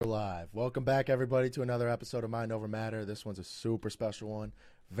live. Welcome back, everybody, to another episode of Mind Over Matter. This one's a super special one.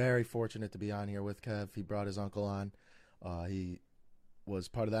 Very fortunate to be on here with Kev. He brought his uncle on. He was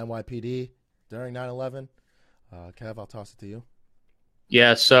part of the NYPD during 9/11. Kev, I'll toss it to you.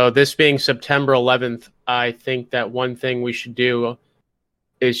 Yeah, so this being September 11th, I think that one thing we should do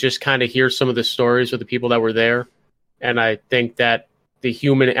is just kind of hear some of the stories of the people that were there. And I think that the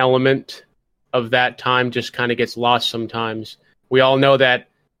human element of that time just kind of gets lost sometimes. We all know that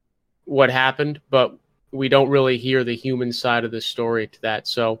what happened, but we don't really hear the human side of the story to that.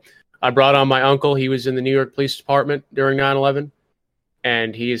 So I brought on my uncle. He was in the New York Police Department during 9/11,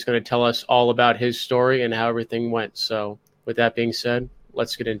 and he is going to tell us all about his story and how everything went. So with that being said,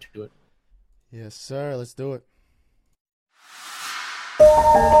 let's get into it. Yes, sir. Let's do it.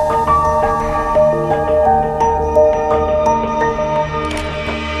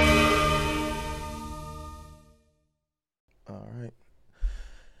 All right.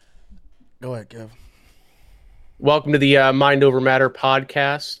 Go ahead, Kev. Welcome to the Mind Over Matter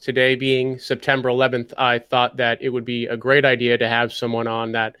podcast. Today being September 11th, I thought that it would be a great idea to have someone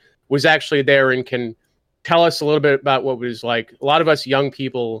on that was actually there and can tell us a little bit about what it was like. A lot of us young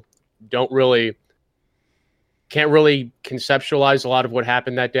people can't really conceptualize a lot of what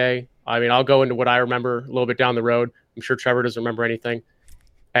happened that day. I mean, I'll go into what I remember a little bit down the road. I'm sure Trevor doesn't remember anything.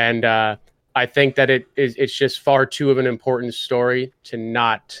 And I think that it's just far too of an important story to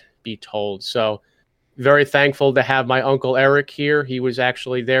not be told. So very thankful to have my uncle Eric here. He was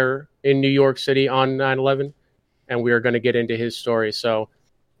actually there in New York City on 9/11, and we are going to get into his story. So,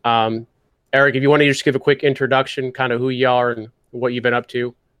 Eric, if you want to just give a quick introduction, kind of who you are and what you've been up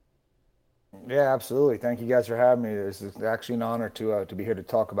to. Yeah, absolutely. Thank you guys for having me. This is actually an honor to be here to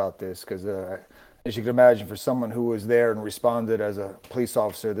talk about this because, as you can imagine, for someone who was there and responded as a police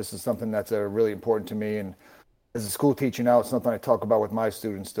officer, this is something that's really important to me. And as a school teacher now, it's something I talk about with my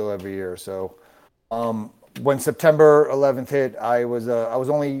students still every year. So when September 11th hit, I was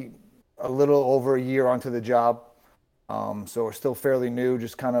only a little over a year onto the job. So we're still fairly new,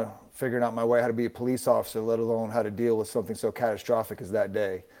 just kind of figuring out my way how to be a police officer, let alone how to deal with something so catastrophic as that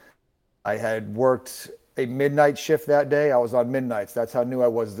day. I had worked a midnight shift that day. I was on midnights. That's how new I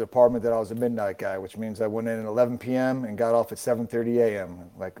was at the department, that I was a midnight guy, which means I went in at 11 p.m. and got off at 7:30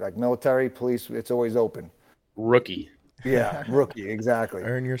 a.m. Like military, police, it's always open. Rookie. Yeah, rookie, exactly.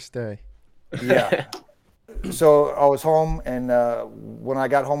 Earn your stay. Yeah. So I was home, and when I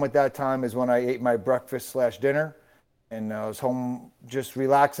got home at that time is when I ate my breakfast/dinner. And I was home just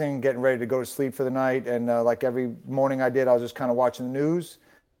relaxing, getting ready to go to sleep for the night. And like every morning I did, I was just kind of watching the news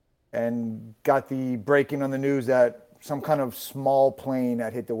and got the breaking on the news that some kind of small plane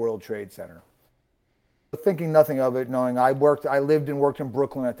had hit the World Trade Center. Thinking nothing of it, knowing I lived and worked in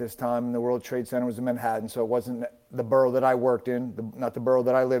Brooklyn at this time, and the World Trade Center was in Manhattan, so it wasn't the borough that I worked in, not the borough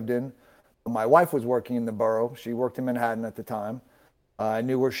that I lived in. My wife was working in the borough. She worked in Manhattan at the time. I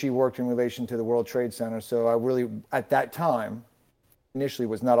knew where she worked in relation to the World Trade Center, so I really, at that time, initially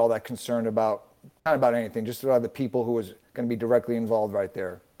was not all that concerned about anything, just about the people who was going to be directly involved right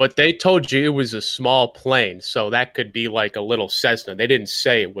there. But they told you it was a small plane, so that could be like a little Cessna. They didn't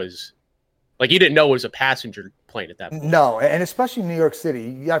say it was, like, you didn't know it was a passenger plane at that point. No, and especially in New York City,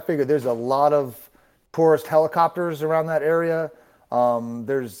 you got to figure there's a lot of tourist helicopters around that area.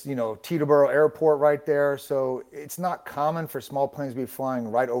 There's, Teterboro Airport right there. So it's not common for small planes to be flying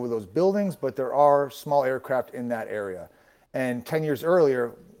right over those buildings, but there are small aircraft in that area. And 10 years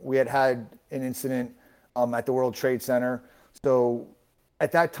earlier, we had an incident at the World Trade Center. So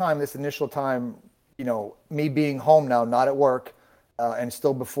at that time, this initial time, me being home now, not at work, and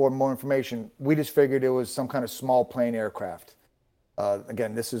still before more information, we just figured it was some kind of small plane aircraft.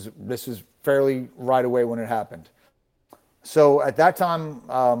 Again, this is fairly right away when it happened. So at that time,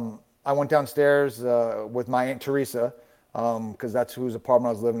 I went downstairs with my Aunt Teresa, because that's whose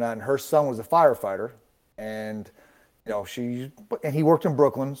apartment I was living at, and her son was a firefighter, and he worked in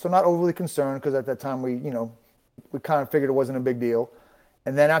Brooklyn, so not overly concerned, because at that time we kind of figured it wasn't a big deal.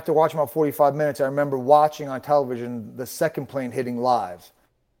 And then after watching about 45 minutes, I remember watching on television the second plane hitting live.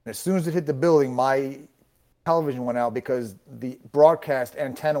 And as soon as it hit the building, my television went out because the broadcast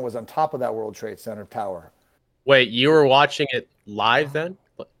antenna was on top of that World Trade Center tower. Wait, you were watching it live then?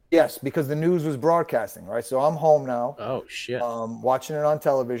 Yes, because the news was broadcasting, right? So I'm home now. Oh, shit. Watching it on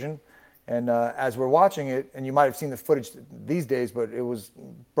television. And as we're watching it, and you might have seen the footage these days, but it was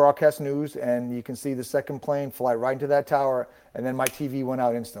broadcast news, and you can see the second plane fly right into that tower, and then my TV went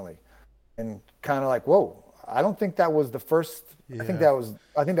out instantly. And kind of like, whoa, I don't think that was the first. Yeah. I think that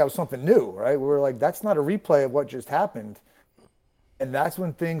was something new, right? We were like, that's not a replay of what just happened. And that's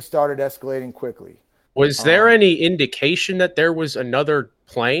when things started escalating quickly. Was there any indication that there was another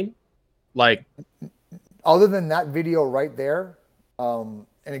plane? Like, other than that video right there, and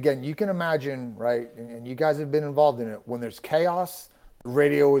again, you can imagine, right? And you guys have been involved in it. When there's chaos, the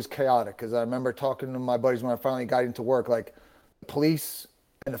radio is chaotic. Because I remember talking to my buddies when I finally got into work, like the police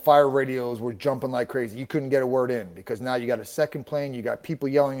and the fire radios were jumping like crazy. You couldn't get a word in because now you got a second plane, you got people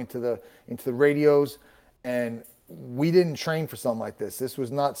yelling into the radios, and we didn't train for something like this. This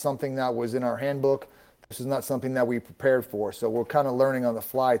was not something that was in our handbook. This is not something that we prepared for. So we're kind of learning on the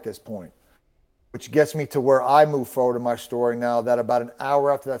fly at this point, which gets me to where I move forward in my story now, that about an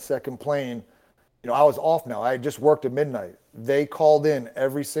hour after that second plane, I was off now. I had just worked at midnight. They called in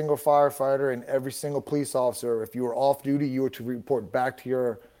every single firefighter and every single police officer. If you were off duty, you were to report back to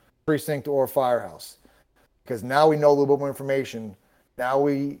your precinct or firehouse. Because now we know a little bit more information. Now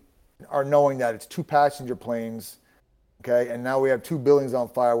we are knowing that it's 2 passenger planes, okay? And now we have 2 buildings on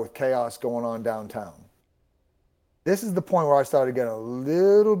fire with chaos going on downtown. This is the point where I started getting a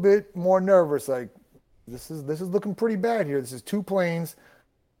little bit more nervous. Like, this is looking pretty bad here. This is 2 planes.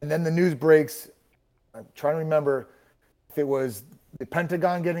 And then the news breaks. I'm trying to remember if it was the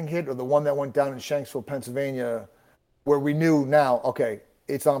Pentagon getting hit or the one that went down in Shanksville, Pennsylvania, where we knew now, okay,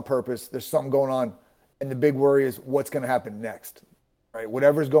 it's on purpose. There's something going on. And the big worry is what's going to happen next, right?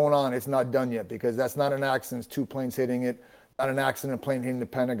 Whatever's going on, it's not done yet because that's not an accident. It's 2 planes hitting it, not an accident, a plane hitting the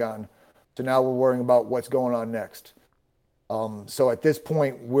Pentagon. So now we're worrying about what's going on next. So at this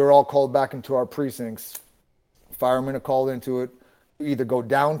point, we're all called back into our precincts. Firemen are called into it. You either go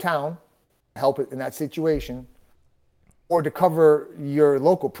downtown, help it in that situation, or to cover your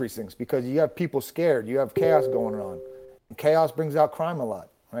local precincts because you have people scared. You have chaos going on. And chaos brings out crime a lot,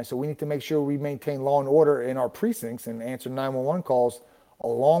 right? So we need to make sure we maintain law and order in our precincts and answer 911 calls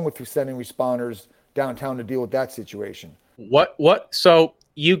along with sending responders downtown to deal with that situation. So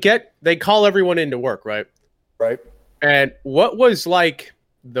they call everyone into work, right? Right. And what was like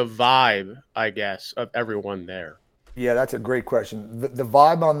the vibe, I guess, of everyone there? Yeah, that's a great question. The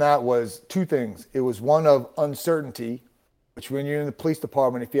vibe on that was 2 things. It was one of uncertainty, which when you're in the police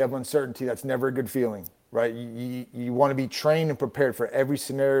department, if you have uncertainty, that's never a good feeling, right? You want to be trained and prepared for every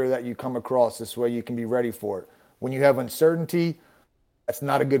scenario that you come across. This way you can be ready for it. When you have uncertainty, that's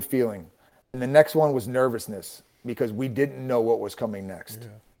not a good feeling. And the next one was nervousness because we didn't know what was coming next. Yeah.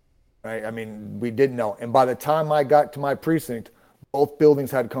 Right? I mean, we didn't know. And by the time I got to my precinct, both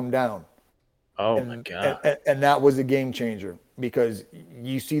buildings had come down. Oh, my God. And that was a game changer because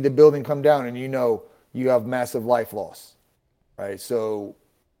you see the building come down and you have massive life loss, right? So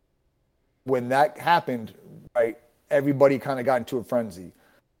when that happened, right, everybody kind of got into a frenzy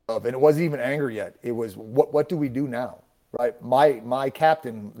and it wasn't even anger yet. It was, what do we do now, right? My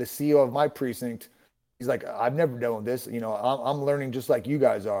captain, the CEO of my precinct, he's like, I've never done this. I'm learning just like you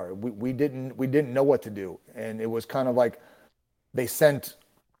guys are. We didn't know what to do. And it was kind of like they sent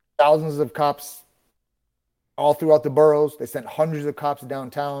thousands of cops all throughout the boroughs. They sent hundreds of cops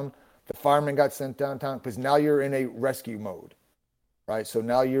downtown. The firemen got sent downtown because now you're in a rescue mode, right? So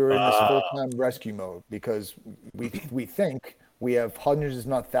now you're in this full-time rescue mode because we think we have hundreds, if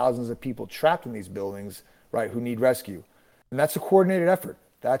not thousands of people trapped in these buildings, right, who need rescue. And that's a coordinated effort.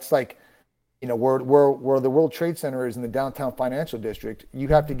 That's like, where the World Trade Center is in the downtown financial district, you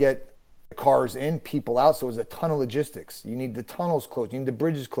have to get cars in, people out. So it's a ton of logistics. You need the tunnels closed. You need the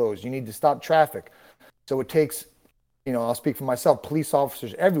bridges closed. You need to stop traffic. So it takes, I'll speak for myself, police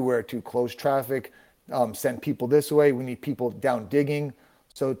officers everywhere to close traffic, send people this way. We need people down digging.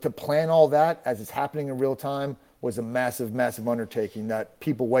 So to plan all that as it's happening in real time was a massive, massive undertaking that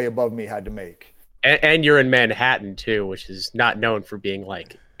people way above me had to make. And you're in Manhattan too, which is not known for being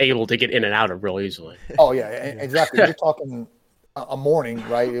like able to get in and out of real easily. Oh yeah, exactly. You're talking a morning,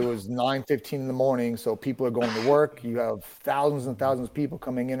 right? It was 9:15 in the morning, so people are going to work. You have thousands and thousands of people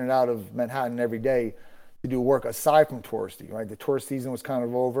coming in and out of Manhattan every day to do work aside from touristy, right? The tourist season was kind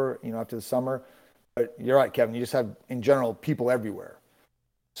of over, after the summer. But you're right, Kevin. You just have, in general, people everywhere.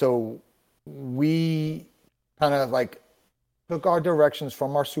 So we kind of like took our directions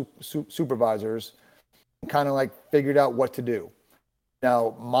from our supervisors and kind of like figured out what to do.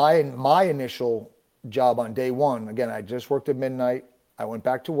 Now, my initial job on day one, again, I just worked at midnight. I went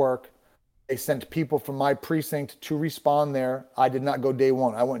back to work. They sent people from my precinct to respond there. I did not go day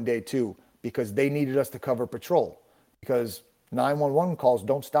one. I went day 2 because they needed us to cover patrol because 911 calls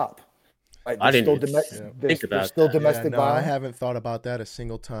don't stop. Right? I didn't think there's still domestic violence. I haven't thought about that a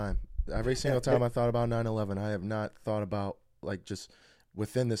single time. Every single time I thought about 9/11, I have not thought about like just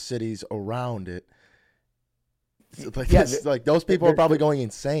within the cities around it. Like those people are probably going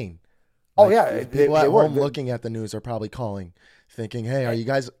insane. Oh yeah, people at home looking at the news are probably calling thinking, "Hey, are you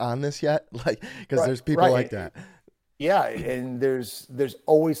guys on this yet?" Like, because Right, there's people right. like that. Yeah, and there's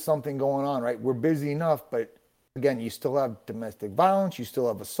always something going on, right? We're busy enough, but again, you still have domestic violence, you still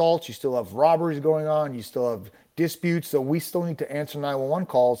have assaults, you still have robberies going on, you still have disputes. So we still need to answer 911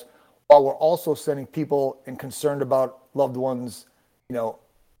 calls while we're also sending people and concerned about loved ones, you know,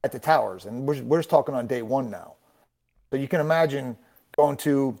 at the towers. And we're just talking on day one now. So you can imagine going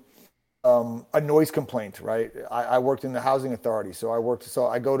to a noise complaint, right? I worked in the housing authority, so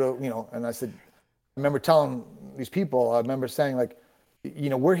I go to, and I said, I remember telling these people, I remember saying like,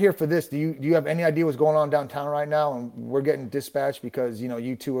 we're here for this. Do you have any idea what's going on downtown right now? And we're getting dispatched because,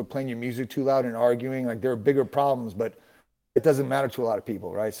 you two are playing your music too loud and arguing. Like there are bigger problems, but it doesn't matter to a lot of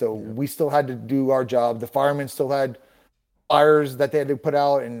people, right? So we still had to do our job. The firemen still had fires that they had to put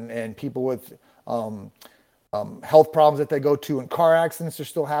out, and people with health problems that they go to, and car accidents are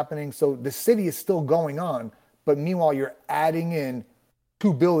still happening. So the city is still going on, but meanwhile, you're adding in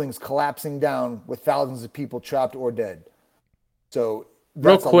two buildings collapsing down with thousands of people trapped or dead. So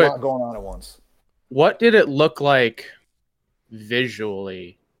that's a lot going on at once. What did it look like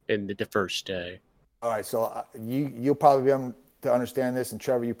visually in the first day? All right, so you'll probably be able to understand this, and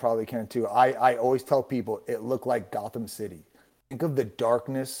Trevor, you probably can too. I always tell people it looked like Gotham City. Think of the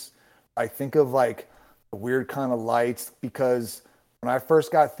darkness. I think of like the weird kind of lights, because when I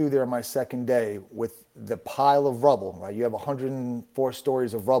first got through there my second day with the pile of rubble, right? You have 104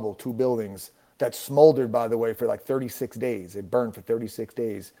 stories of rubble, two buildings that smoldered, by the way, for like 36 days. It burned for 36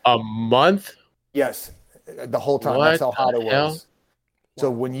 days. A month? Yes, the whole time. What That's how hot it hell? was. So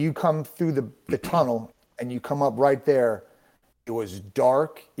when you come through the tunnel and you come up right there, it was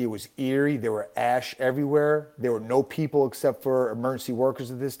dark. It was eerie. There were ash everywhere. There were no people except for emergency workers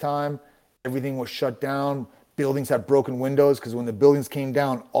at this time. Everything was shut down. Buildings had broken windows because when the buildings came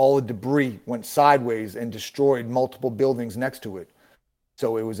down, all the debris went sideways and destroyed multiple buildings next to it.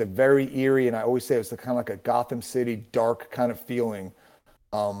 So it was a very eerie, and I always say it was kind of like a Gotham City dark kind of feeling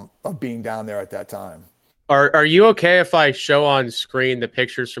of being down there at that time. Are you okay if I show on screen the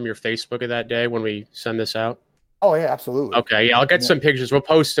pictures from your Facebook of that day when we send this out? Oh yeah, absolutely. Okay, yeah, I'll get some pictures. We'll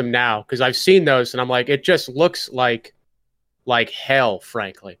post them now because I've seen those and I'm like, it just looks like hell,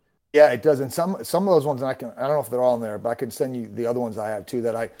 frankly. Yeah, it does. And some of those ones, I don't know if they're all in there, but I can send you the other ones I have too.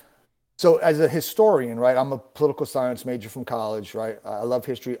 So as a historian, right? I'm a political science major from college, right? I love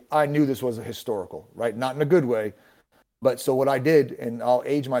history. I knew this was a historical, right? Not in a good way. But so what I did, and I'll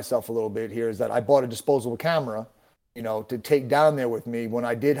age myself a little bit here, is that I bought a disposable camera, to take down there with me when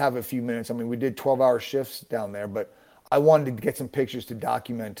I did have a few minutes. I mean, we did 12-hour shifts down there, but I wanted to get some pictures to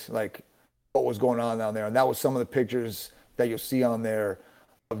document like what was going on down there. And that was some of the pictures that you'll see on there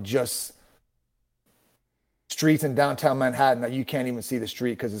of just streets in downtown Manhattan that you can't even see the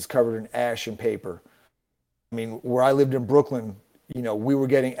street because it's covered in ash and paper. I mean, where I lived in Brooklyn, we were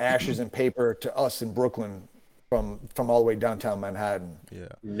getting ashes and paper to us in Brooklyn from all the way downtown Manhattan. Yeah.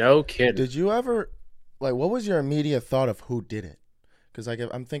 No kidding. Did you ever, like, what was your immediate thought of who did it? Because like,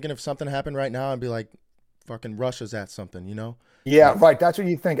 I'm thinking if something happened right now, I'd be like, fucking Russia's at something, Yeah, right. That's what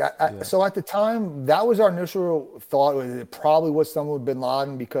you think. So at the time, that was our initial thought. It probably was someone with bin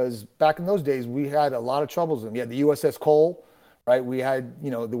Laden, because back in those days, we had a lot of troubles. We had the USS Cole, right? We had,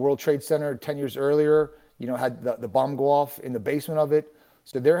 the World Trade Center 10 years earlier, had the bomb go off in the basement of it.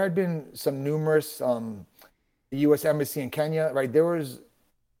 So there had been some numerous, the U.S. Embassy in Kenya, right? There was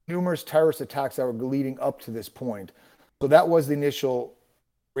numerous terrorist attacks that were leading up to this point. So that was the initial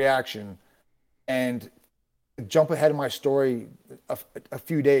reaction. And jump ahead of my story a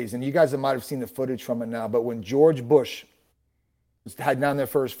few days, and you guys might have seen the footage from it now, but when George Bush had down there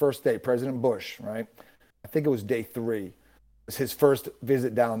for his first day, President Bush, right? I think it was day 3. It was his first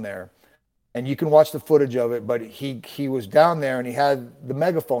visit down there. And you can watch the footage of it, but he was down there and he had the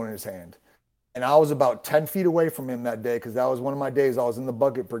megaphone in his hand. And I was about 10 feet away from him that day because that was one of my days. I was in the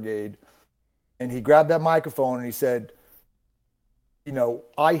bucket brigade. And he grabbed that microphone and he said,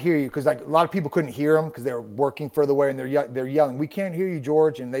 I hear you, because like a lot of people couldn't hear him because they were working further away and they're yelling, "We can't hear you,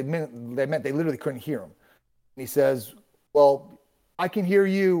 George." And they meant they literally couldn't hear him. And he says, "Well, I can hear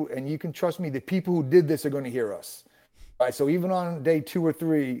you, and you can trust me. The people who did this are going to hear us." Right. So even on day 2 or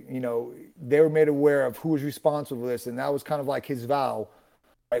 3, they were made aware of who was responsible for this, and that was kind of like his vow.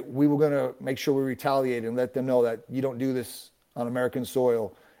 Right. We were going to make sure we retaliate and let them know that you don't do this on American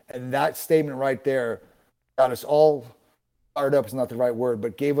soil. And that statement right there got us all fired up, is not the right word,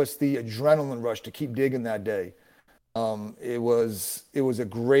 but gave us the adrenaline rush to keep digging that day. It was a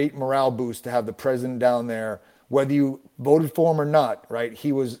great morale boost to have the president down there, whether you voted for him or not, right?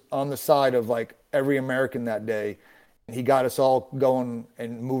 He was on the side of like every American that day. And he got us all going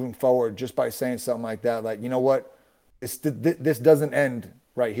and moving forward just by saying something like that. Like, you know what? This doesn't end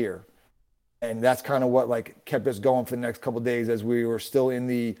right here. And that's kind of what like kept us going for the next couple of days as we were still in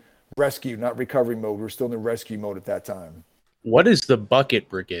the rescue, not recovery mode. We were still in the rescue mode at that time. What is the bucket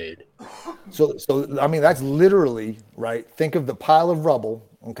brigade? So I mean, that's literally, right? Think of the pile of rubble.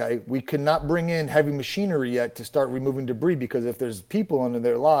 Okay, we could not bring in heavy machinery yet to start removing debris because if there's people under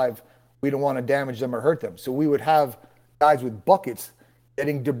there alive, we don't want to damage them or hurt them. So we would have guys with buckets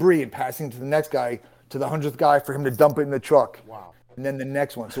getting debris and passing to the next guy, to the 100th guy for him to dump it in the truck. Wow. And then the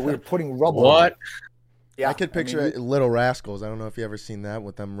next one. So we were putting rubble. What? Yeah, I could picture Little Rascals. I don't know if you ever seen that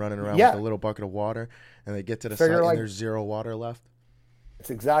with them running around with a little bucket of water, and they get to the site and there's zero water left. It's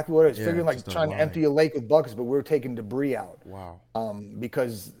exactly what it is. Yeah, Figuring like trying to empty a lake with buckets, but we were taking debris out. Wow.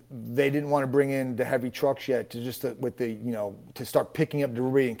 Because they didn't want to bring in the heavy trucks yet to start picking up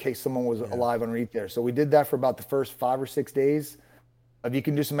debris in case someone was alive underneath there. So we did that for about the first 5 or 6 days. If you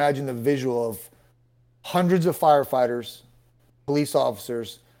can just imagine the visual of hundreds of firefighters, police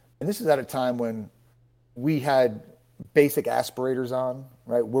officers, and this is at a time when we had basic aspirators on,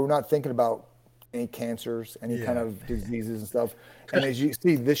 right? We're not thinking about any cancers, any kind of diseases and stuff. And as you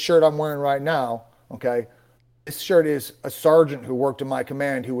see, this shirt I'm wearing right now, okay, this shirt is a sergeant who worked in my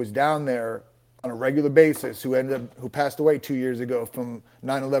command who was down there on a regular basis, who passed away 2 years ago from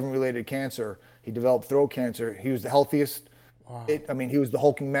 9/11 related cancer. He developed throat cancer. He was the healthiest. Wow. He was the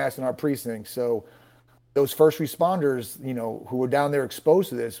hulking mass in our precinct. So those first responders, who were down there exposed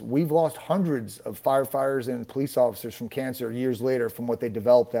to this, we've lost hundreds of firefighters and police officers from cancer years later from what they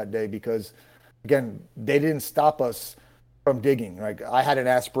developed that day because, again, they didn't stop us from digging. Like I had an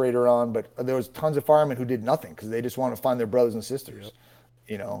aspirator on, but there was tons of firemen who did nothing because they just want to find their brothers and sisters.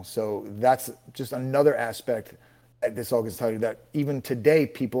 Yep. So that's just another aspect that this all can tell you that even today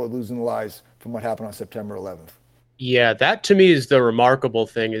people are losing their lives from what happened on September 11th. Yeah, that to me is the remarkable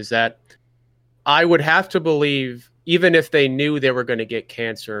thing is that I would have to believe even if they knew they were going to get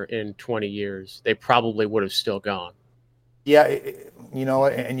cancer in 20 years, they probably would have still gone. Yeah,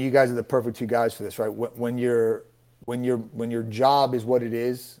 and you guys are the perfect two guys for this, right? When your job is what it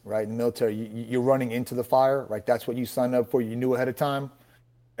is, right? In the military, you're running into the fire, right? That's what you signed up for. You knew ahead of time.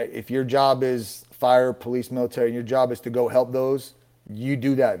 If your job is fire, police, military, and your job is to go help those, you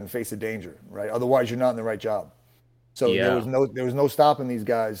do that and face a danger, right? Otherwise, you're not in the right job. So there was no stopping these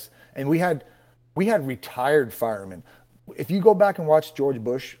guys, and we had retired firemen. If you go back and watch George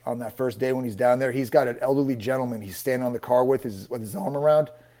Bush on that first day when he's down there, he's got an elderly gentleman he's standing on the car with his arm around.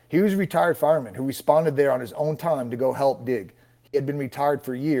 He was a retired fireman who responded there on his own time to go help dig. He had been retired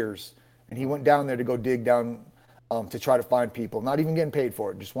for years, and he went down there to go dig down to try to find people, not even getting paid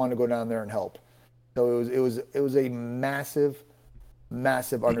for it, just wanted to go down there and help. So it was a massive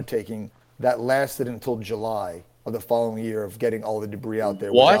undertaking that lasted until July of the following year of getting all the debris out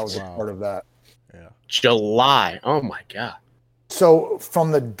there. What? I was a part of that. Yeah. July. Oh my God. So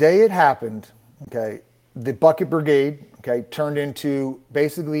from the day it happened, okay, the bucket brigade, okay, turned into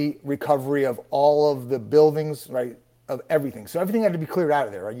basically recovery of all of the buildings, right, of everything. So everything had to be cleared out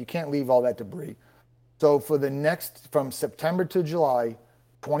of there, right? You can't leave all that debris. So for from September to July,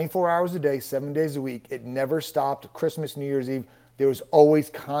 24 hours a day, 7 days a week, it never stopped. Christmas, New Year's Eve, there was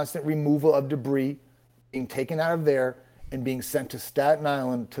always constant removal of debris being taken out of there and being sent to Staten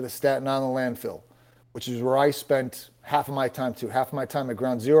Island, to the Staten Island landfill, which is where I spent half of my time too. Half of my time at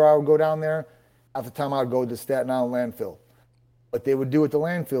Ground Zero, I would go down there. Half the time I would go to the Staten Island landfill. What they would do at the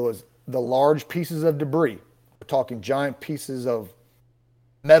landfill is the large pieces of debris, we're talking giant pieces of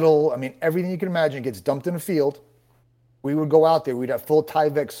metal, everything you can imagine gets dumped in a field. We would go out there. We'd have full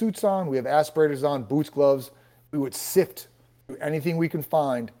Tyvek suits on. We have aspirators on, boots, gloves. We would sift through anything we can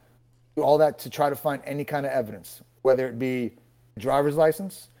find, do all that to try to find any kind of evidence, whether it be driver's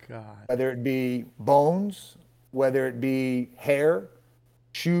license, whether it be bones, whether it be hair,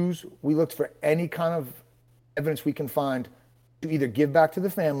 shoes. We looked for any kind of evidence we can find to either give back to the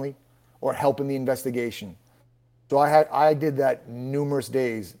family or help in the investigation. So I did that numerous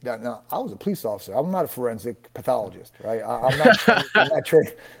days. Now I was a police officer. I'm not a forensic pathologist, right? I'm not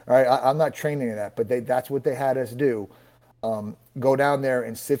trained, right? I'm not trained in that. But that's what they had us do. Go down there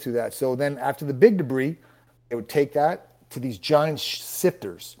and sift through that. So then after the big debris, they would take that to these giant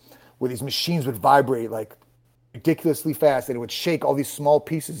sifters, where these machines would vibrate like ridiculously fast, and it would shake all these small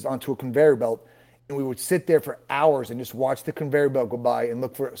pieces onto a conveyor belt. And we would sit there for hours and just watch the conveyor belt go by and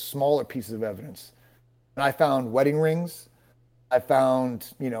look for smaller pieces of evidence. And I found wedding rings. I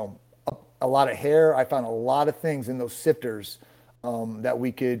found, a lot of hair. I found a lot of things in those sifters that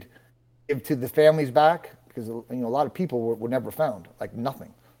we could give to the families back, because a lot of people were never found, like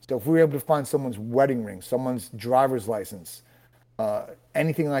nothing. So if we were able to find someone's wedding ring, someone's driver's license,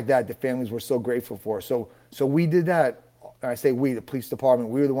 anything like that, the families were so grateful for. So we did that. I say we, the police department,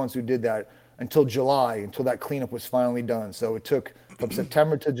 we were the ones who did that until July, until that cleanup was finally done. So it took from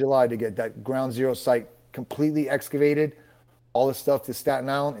September to July to get that ground zero site completely excavated, all the stuff to Staten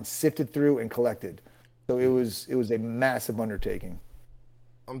Island, and sifted through and collected. So it was a massive undertaking.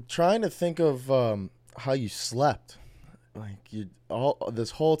 I'm trying to think of how you slept, like you all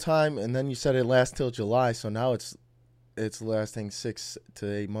this whole time, and then you said it lasts till July. So now it's lasting 6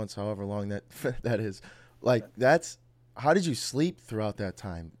 to 8 months, however long that that is. Like how did you sleep throughout that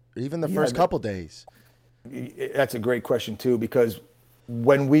time? Even the first couple days. That's a great question too, because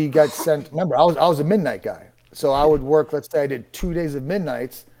when we got sent, remember I was a midnight guy, so I would work. Let's say I did 2 days of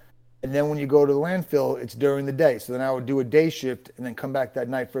midnights, and then when you go to the landfill, it's during the day. So then I would do a day shift and then come back that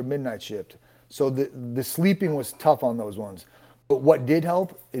night for a midnight shift. So the sleeping was tough on those ones. But what did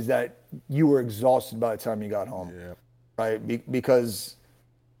help is that you were exhausted by the time you got home, right? Because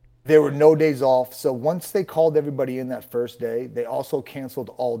there were no days off. So once they called everybody in that first day, they also canceled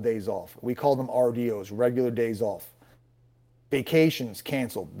all days off. We called them RDOs, regular days off. Vacations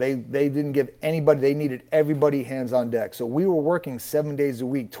canceled. They didn't give anybody, they needed everybody hands on deck. So we were working 7 days a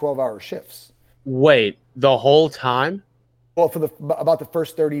week, 12-hour shifts. Wait, the whole time? Well, for about the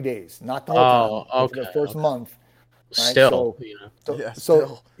first 30 days, not the whole time. Okay, for the first month. Right? Still,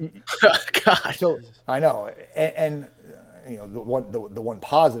 So God. So I know, and you know, the one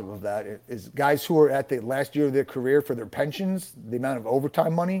positive of that is guys who are at the last year of their career for their pensions, the amount of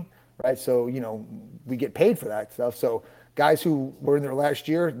overtime money, right? So, you know, we get paid for that stuff. So guys who were in their last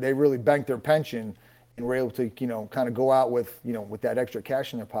year, they really banked their pension and were able to, you know, kind of go out with, you know, with that extra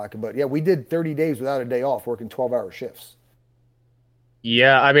cash in their pocket. But yeah, we did 30 days without a day off, working 12-hour shifts.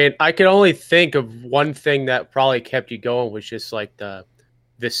 Yeah, I mean, I could only think of one thing that probably kept you going was just like the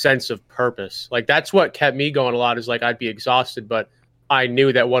sense of purpose. Like that's what kept me going a lot, is like I'd be exhausted, but I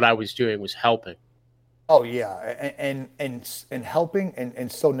knew that what I was doing was helping. Oh yeah, and helping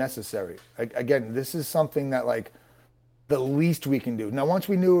and so necessary. Again, this is something that like the least we can do. Now, once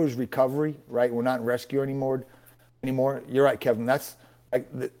we knew it was recovery, right? We're not in rescue anymore. You're right, Kevin. That's like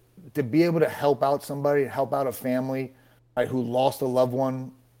to be able to help out somebody, help out a family, right, who lost a loved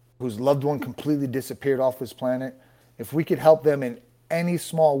one, whose loved one completely disappeared off this planet. If we could help them in any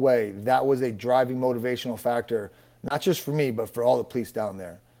small way, that was a driving motivational factor, not just for me, but for all the police down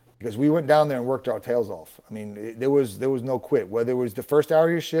there. Because we went down there and worked our tails off. I mean, there was no quit. Whether it was the first hour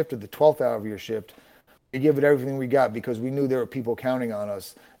of your shift or the 12th hour of your shift, we give it everything we got because we knew there were people counting on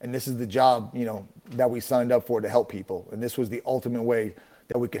us. And this is the job, you know, that we signed up for, to help people. And this was the ultimate way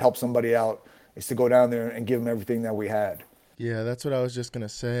that we could help somebody out, is to go down there and give them everything that we had. Yeah, that's what I was just going to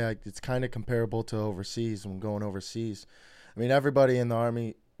say. It's kind of comparable to overseas, when going overseas. I mean, everybody in the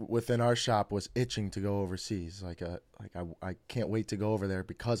Army within our shop was itching to go overseas. I can't wait to go over there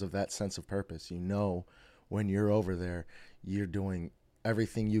because of that sense of purpose. You know, when you're over there, you're doing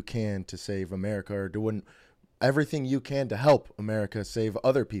everything you can to save America, or doing everything you can to help America save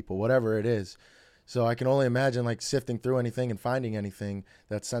other people, whatever it is. So I can only imagine like sifting through anything and finding anything,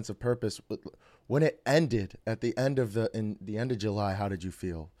 that sense of purpose. When it ended at the end of July, how did you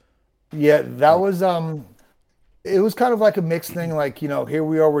feel? Yeah, that was it was kind of like a mixed thing. Like, you know, here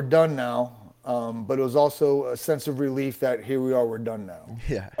we are, we're done now. But it was also a sense of relief that here we are, we're done now.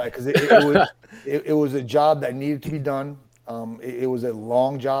 Yeah, because it was a job that needed to be done. It was a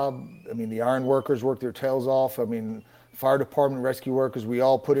long job. I mean, the iron workers worked their tails off. I mean, fire department, rescue workers, we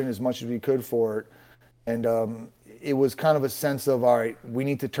all put in as much as we could for it. And it was kind of a sense of, all right, we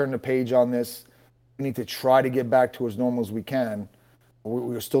need to turn the page on this. We need to try to get back to as normal as we can.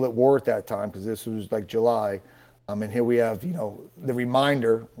 We were still at war at that time, because this was like July. And here we have, you know, the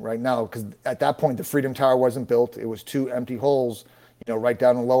reminder right now, because at that point, the Freedom Tower wasn't built. It was 2 empty holes, you know, right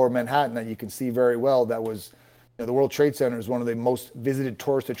down in lower Manhattan that you can see very well. That was, you know, the World Trade Center is one of the most visited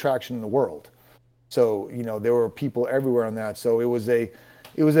tourist attractions in the world. So, you know, there were people everywhere on that. So it was an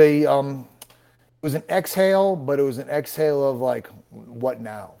exhale, but it was an exhale of like, what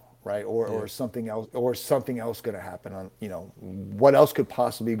now? Right. Or something else going to happen on, you know, what else could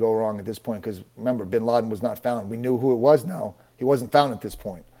possibly go wrong at this point? Because remember, bin Laden was not found. We knew who it was now. He wasn't found at this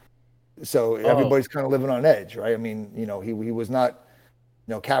point. So everybody's kind of living on edge. Right. I mean, you know, he was not,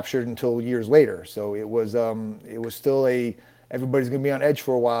 you know, captured until years later. So it was still everybody's going to be on edge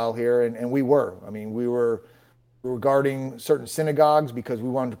for a while here. And we were. I mean, we were guarding certain synagogues because we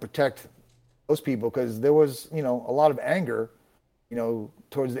wanted to protect those people, because there was, you know, a lot of anger, you know,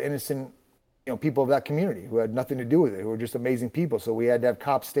 towards the innocent, you know, people of that community who had nothing to do with it, who were just amazing people. So we had to have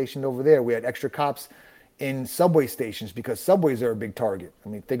cops stationed over there. We had extra cops in subway stations, because subways are a big target. I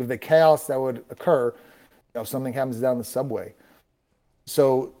mean, think of the chaos that would occur, you know, if something happens down the subway.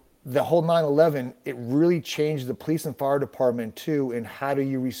 So the whole 9/11, it really changed the police and fire department too, in how do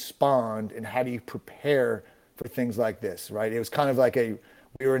you respond and how do you prepare for things like this, right? It was kind of like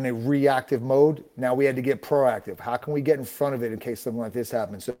we were in a reactive mode. Now we had to get proactive. How can we get in front of it in case something like this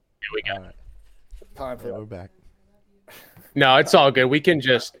happens? So Here we go. All right. time for Yeah, that. we're back. No, it's all good. We can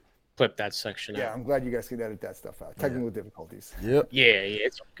just clip that section Yeah, out. I'm glad you guys can edit that stuff out. Technical difficulties. Yep. Yeah,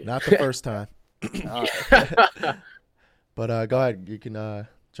 it's all good. Not the first time. All right. But go ahead. You can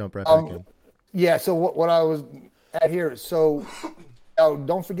jump right back in. Yeah, so what I was at here, so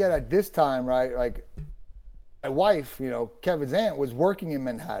don't forget at this time, right? Like my wife, Kevin's aunt was working in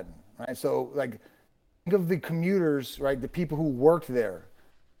Manhattan, right? So like think of the commuters, right? The people who worked there.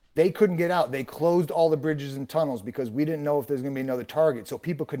 They couldn't get out. They closed all the bridges and tunnels because we didn't know if there's going to be another target. So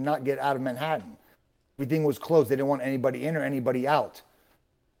people could not get out of Manhattan. Everything was closed. They didn't want anybody in or anybody out.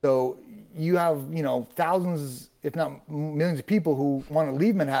 So you have, thousands, if not millions of people who want to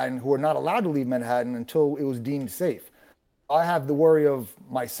leave Manhattan who are not allowed to leave Manhattan until it was deemed safe. I have the worry of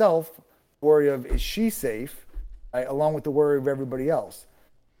myself, worry of is she safe, right, along with the worry of everybody else.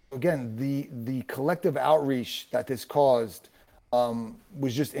 Again, the collective outreach that this caused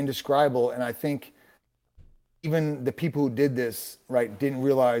was just indescribable. And I think even the people who did this, right, didn't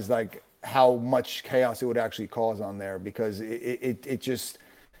realize like how much chaos it would actually cause on there, because it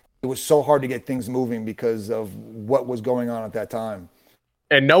was so hard to get things moving because of what was going on at that time.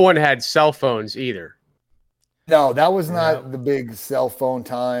 And no one had cell phones either. No, that was not the big cell phone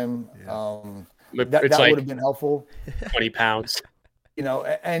time. That It's like would have been helpful. 20 pounds.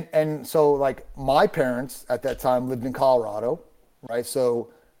 And so like my parents at that time lived in Colorado, right?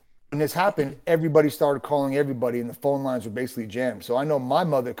 So when this happened, everybody started calling everybody and the phone lines were basically jammed. So I know my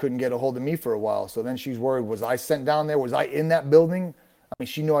mother couldn't get a hold of me for a while. So then she's worried, was I sent down there? Was I in that building? I mean,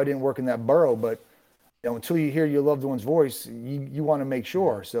 she knew I didn't work in that borough, but until you hear your loved one's voice, you want to make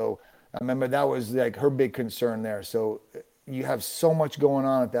sure. So I remember that was like her big concern there. So you have so much going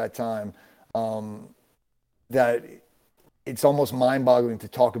on at that time that it's almost mind-boggling to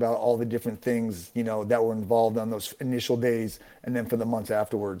talk about all the different things, that were involved on those initial days and then for the months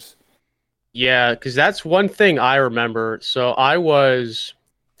afterwards. Yeah, because that's one thing I remember. So I was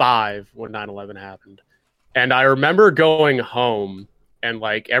 5 when 9/11 happened. And I remember going home and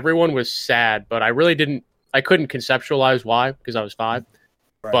like everyone was sad, but I couldn't conceptualize why because I was 5.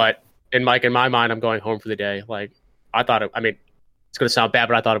 Right. But in my mind, I'm going home for the day. Like it's going to sound bad,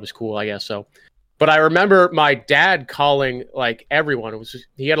 but I thought it was cool, I guess. So, but I remember my dad calling like everyone.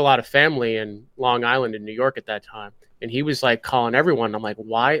 He had a lot of family in Long Island in New York at that time. And he was like calling everyone. I'm like,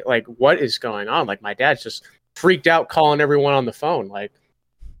 why? Like, what is going on? Like my dad's just freaked out calling everyone on the phone. Like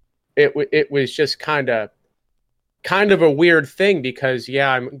it was just kind of a weird thing because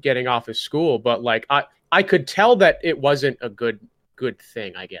I'm getting off of school, but like I could tell that it wasn't a good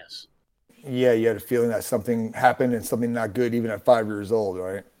thing, I guess. Yeah, you had a feeling that something happened and something not good even at 5 years old,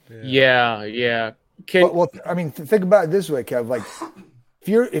 right? Yeah. Well, I mean, think about it this way, Kev. Like,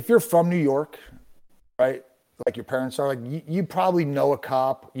 if you're from New York, right? Like your parents are, like you probably know a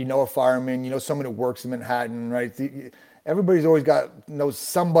cop, a fireman, someone who works in Manhattan, right? Everybody's always knows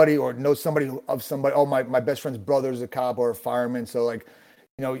somebody or knows somebody of somebody. Oh, my best friend's brother's a cop or a fireman. So like,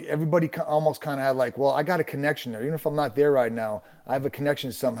 everybody almost kind of had like, well, I got a connection there. Even if I'm not there right now, I have a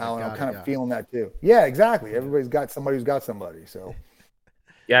connection somehow, and I'm kind of feeling that too. Yeah, exactly. Everybody's got somebody who's got somebody. So.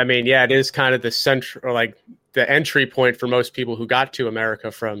 Yeah, I mean, it is kind of the central, or like the entry point for most people who got to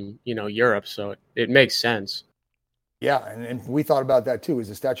America from, Europe. So it makes sense. Yeah, and we thought about that too. Is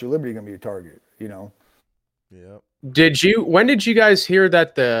the Statue of Liberty going to be a target? Yeah. When did you guys hear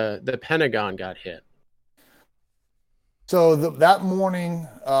that the Pentagon got hit? So that morning,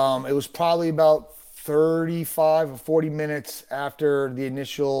 it was probably about 35 or 40 minutes after the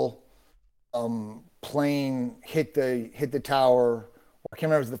initial plane hit the tower. I can't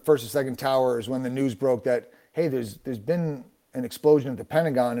remember if it was the first or second tower, is when the news broke that, hey, there's been an explosion at the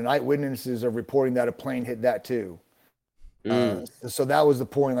Pentagon, and eyewitnesses are reporting that a plane hit that too. So that was the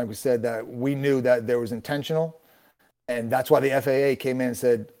point, like we said, that we knew that there was intentional, and that's why the FAA came in and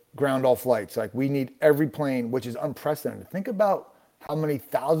said, ground all flights. Like, we need every plane, which is unprecedented. Think about how many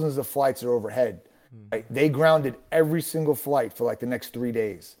thousands of flights are overhead. Right? They grounded every single flight for like the next 3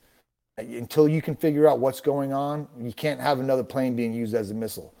 days. Until you can figure out what's going on, you can't have another plane being used as a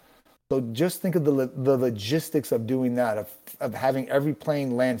missile. So just think of the logistics of doing that, of having every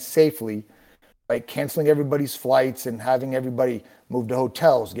plane land safely, right? Canceling everybody's flights and having everybody move to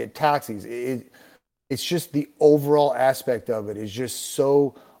hotels, get taxis. It's just the overall aspect of it is just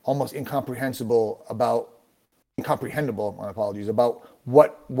so almost incomprehensible, my apologies, about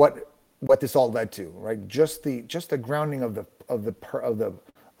what what this all led to, right? Just the grounding of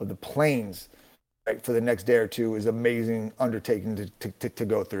the planes, right, for the next day or two is amazing undertaking to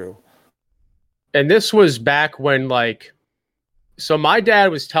go through. And this was back when, like, so my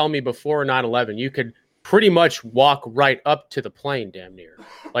dad was telling me before 9/11, you could pretty much walk right up to the plane, damn near.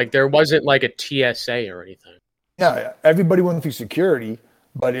 Like, there wasn't like a TSA or anything. Yeah, everybody went through security,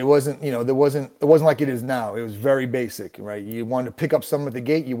 but it wasn't, it wasn't like it is now. It was very basic, right? You wanted to pick up someone at the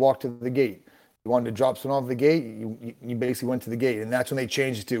gate, you walked to the gate. You wanted to drop someone off the gate, you basically went to the gate. And that's when they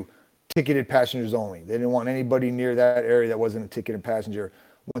changed it to ticketed passengers only. They didn't want anybody near that area that wasn't a ticketed passenger.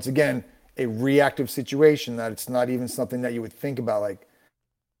 Once again, a reactive situation that it's not even something that you would think about. Like,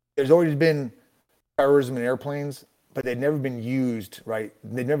 there's always been terrorism in airplanes, but they'd never been used, right?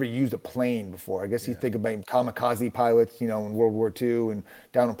 They'd never used a plane before. I guess you think about kamikaze pilots, in World War II and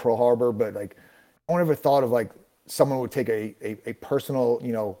down in Pearl Harbor, but like, no one ever thought of like someone would take a personal,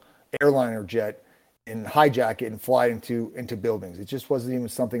 airliner jet and hijack it and fly into buildings. It just wasn't even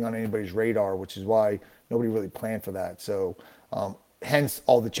something on anybody's radar, which is why nobody really planned for that. So, hence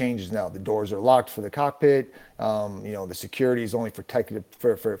all the changes now. The doors are locked for the cockpit. The security is only for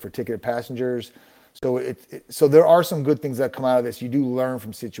ticketed passengers. So so there are some good things that come out of this. You do learn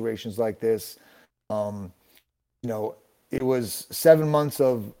from situations like this. It was 7 months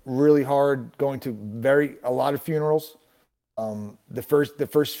of really hard, going to a lot of funerals. The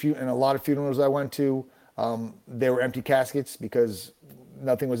first few, and a lot of funerals I went to, they were empty caskets because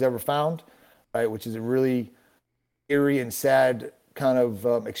nothing was ever found, right? Which is a really eerie and sad kind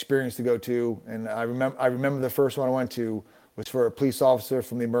of experience to go to. And I remember the first one I went to was for a police officer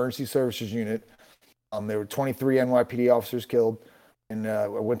from the emergency services unit. There were 23 NYPD officers killed, and I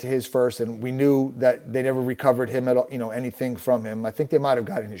went to his first, and we knew that they never recovered him at all, anything from him. I think they might have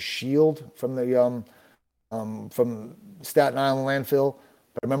gotten his shield from the from Staten Island landfill,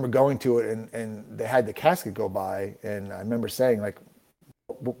 but I remember going to it, and they had the casket go by, and I remember saying, like,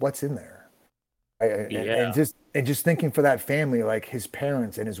 what's in there? And just thinking for that family, like his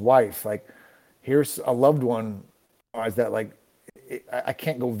parents and his wife, like, here's a loved one that, like, I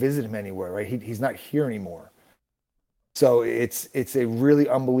can't go visit him anywhere, right? He's not here anymore. So it's a really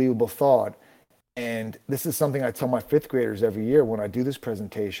unbelievable thought. And this is something I tell my fifth graders every year when I do this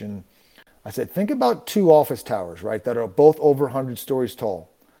presentation. I said, think about two office towers, right, that are both over 100 stories tall.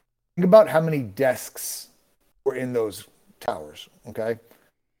 Think about how many desks were in those towers, okay?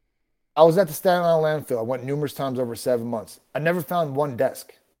 I was at the Staten Island landfill. I went numerous times over 7 months. I never found one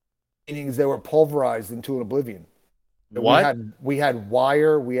desk, meaning they were pulverized into an oblivion. What? We had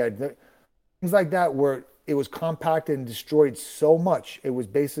wire, we had things like that where it was compacted and destroyed so much, it was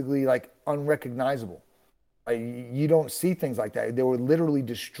basically like unrecognizable. You don't see things like that. They were literally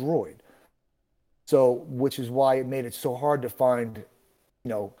destroyed. So, which is why it made it so hard to find,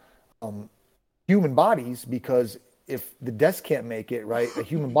 human bodies, because if the desk can't make it, right, a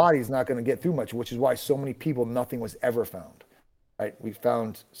human body is not going to get through much, which is why so many people, nothing was ever found, right? We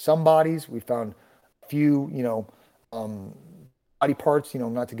found some bodies, we found a few, body parts,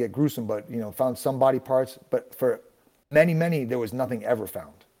 not to get gruesome, but, found some body parts, but for many, there was nothing ever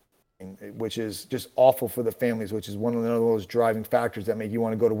found, which is just awful for the families, which is one of those driving factors that make you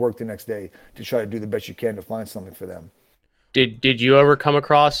want to go to work the next day to try to do the best you can to find something for them. Did you ever come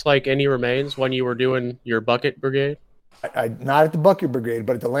across like any remains when you were doing your bucket brigade? I not at the bucket brigade,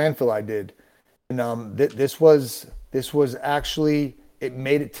 but at the landfill I did. And this was actually, it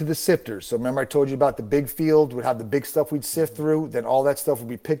made it to the sifters. So remember I told you about the big field would have the big stuff we'd sift through, then all that stuff would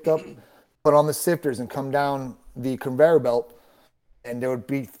be picked up, put on the sifters and come down the conveyor belt. And there would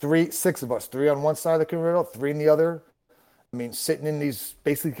be six of us, three on one side of the conveyor belt, three in the other. I mean, sitting in these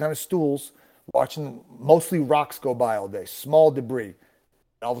basically kind of stools, watching mostly rocks go by all day, small debris. And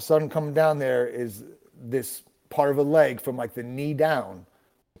all of a sudden coming down there is this part of a leg from like the knee down.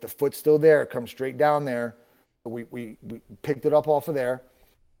 The foot's still there, comes straight down there. We picked it up off of there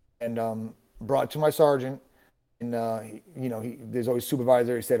and brought it to my sergeant. And, there's always a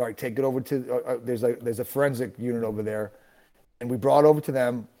supervisor. He said, all right, take it over to, there's a forensic unit over there. And we brought it over to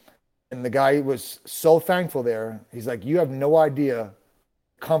them. And the guy was so thankful there. He's like, you have no idea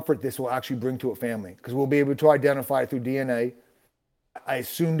comfort this will actually bring to a family, because we'll be able to identify it through DNA. I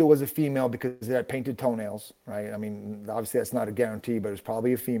assumed it was a female because it had painted toenails, right? I mean, obviously that's not a guarantee, but it's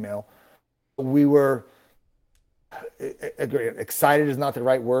probably a female. We were excited is not the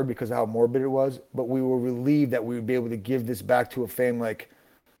right word because of how morbid it was, but we were relieved that we would be able to give this back to a family.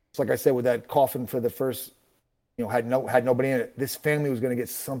 Like I said, with that coffin for the first, had nobody in it, this family was going to get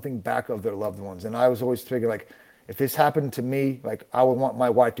something back of their loved ones. And I was always thinking, like, if this happened to me, like, I would want my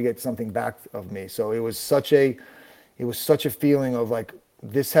wife to get something back of me. So it was such a feeling of like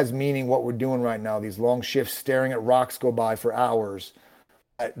this has meaning what we're doing right now. These long shifts staring at rocks go by for hours.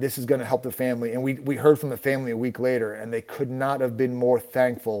 This is going to help the family. And we heard from the family a week later, and they could not have been more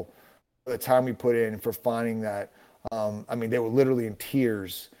thankful for the time we put in for finding that. I mean, they were literally in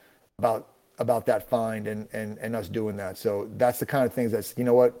tears about that find and us doing that. So that's the kind of things that's, you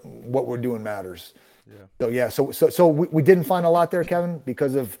know what we're doing matters. So we didn't find a lot there, Kevin,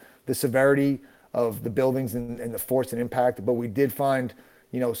 because of the severity of the buildings and the force and impact, but we did find,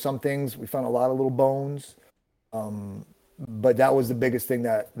 some things. We found a lot of little bones, but that was the biggest thing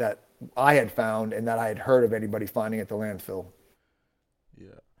that I had found and that I had heard of anybody finding at the landfill. Yeah.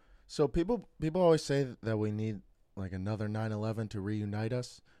 So people always say that we need like another 9/11 to reunite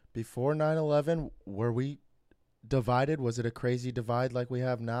us. Before 9/11, were we divided? Was it a crazy divide like we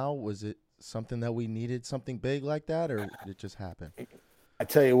have now? Was it something that we needed, something big like that, or did it just happen? I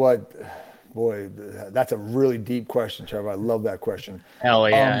tell you what, boy, that's a really deep question, Trevor. I love that question. Hell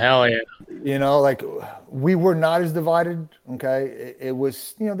yeah. Like we were not as divided. Okay. It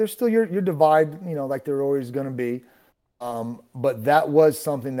was, there's still your divide, like there always going to be. But that was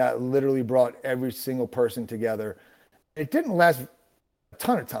something that literally brought every single person together. It didn't last a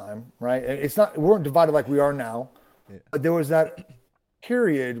ton of time, right? We weren't divided like we are now, but there was that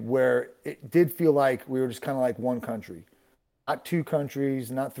period where it did feel like we were just kind of like one country, not two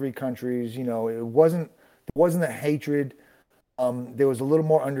countries, not three countries. It wasn't a hatred. There was a little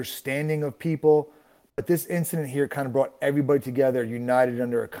more understanding of people, but this incident here kind of brought everybody together, united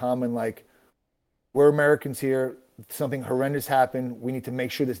under a common, like, we're Americans here. Something horrendous happened. We need to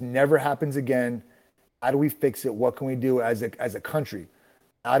make sure this never happens again. How do we fix it? What can we do as a country?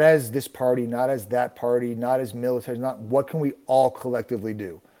 Not as this party, not as that party, not as military, not what can we all collectively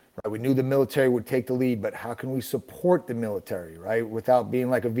do? Right? We knew the military would take the lead, but how can we support the military, right? Without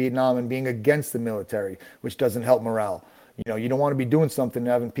being like a Vietnam and being against the military, which doesn't help morale. You don't want to be doing something and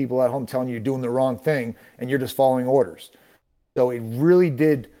having people at home telling you you're doing the wrong thing and you're just following orders. So it really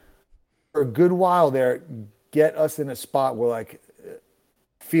did, for a good while there, get us in a spot where like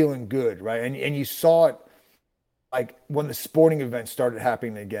feeling good, right? And you saw it like when the sporting events started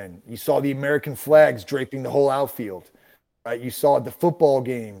happening again. You saw the American flags draping the whole outfield, right? You saw the football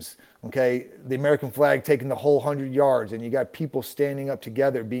games, okay? The American flag taking the whole 100 yards, and you got people standing up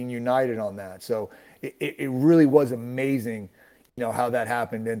together, being united on that. So it really was amazing, how that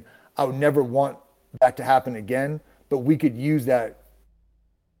happened. And I would never want that to happen again, but we could use that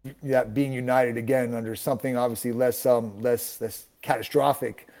being united again under something obviously less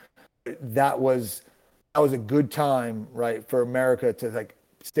catastrophic. That was a good time, right, for America to like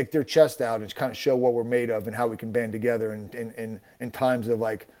stick their chest out and kind of show what we're made of and how we can band together in times of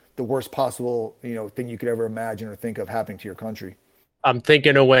like the worst possible thing you could ever imagine or think of happening to your country. I'm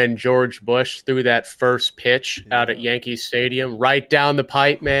thinking of when George Bush threw that first pitch out at Yankee Stadium, right down the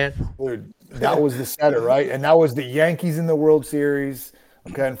pipe, man. Dude, that was the setter, right? And that was the Yankees in the World Series.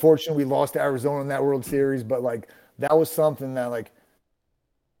 Okay, unfortunately, we lost to Arizona in that World Series, but like that was something that like,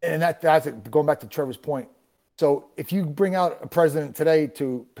 and that's it, going back to Trevor's point. So if you bring out a president today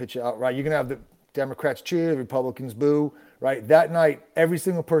to pitch out, right, you're gonna have the Democrats cheer, the Republicans boo, right? That night, every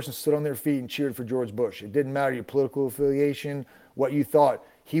single person stood on their feet and cheered for George Bush. It didn't matter your political affiliation, what you thought.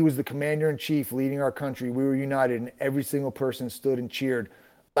 He was the commander in chief leading our country. We were united, and every single person stood and cheered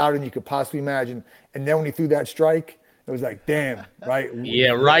louder than you could possibly imagine. And then when he threw that strike, it was like, damn, right? Yeah,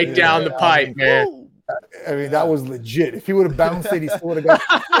 right down the pipe, man. I mean, that was legit. If he would have bounced it, he still would have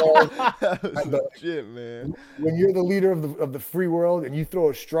got that was legit, man. When you're the leader of the free world and you throw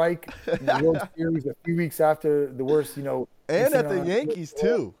a strike in the World Series a few weeks after the worst, and at the Yankees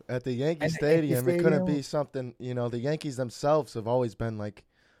too, at the Yankee Stadium, it couldn't be something. The Yankees themselves have always been like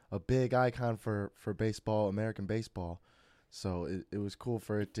a big icon for baseball, American baseball. So it was cool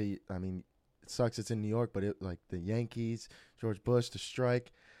for it to. I mean, it sucks it's in New York, but like the Yankees, George Bush, the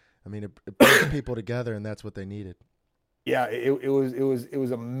strike. I mean, it brings people together, and that's what they needed. Yeah, it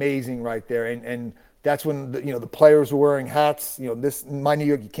was amazing right there, and that's when the players were wearing hats. This in my New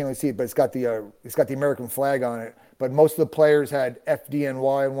York, you can't really see it, but it's got the American flag on it. But most of the players had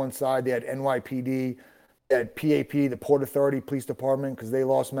FDNY on one side. They had NYPD, they had PAP, the Port Authority Police Department, because they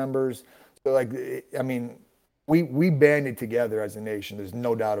lost members. So we banded together as a nation. There's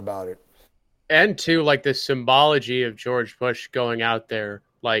no doubt about it. And too, like the symbology of George Bush going out there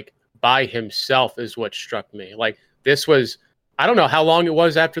like by himself is what struck me. Like this was, I don't know how long it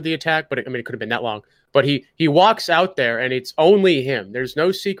was after the attack, but it could have been that long. But he walks out there and it's only him. There's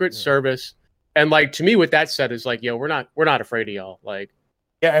no Secret Service. And like to me, what that said is like, we're not afraid of y'all. Like,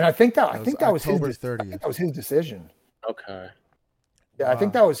 yeah, and I think that was October his 30th. That was his decision. Okay. Yeah, wow. I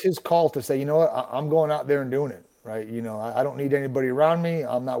think that was his call to say, you know what, I'm going out there and doing it. right? You know, I don't need anybody around me.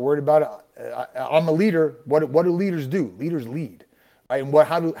 I'm not worried about it. I'm a leader. What do leaders do? Leaders lead, right? And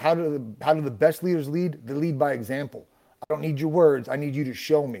how do the best leaders lead? They lead by example. I don't need your words. I need you to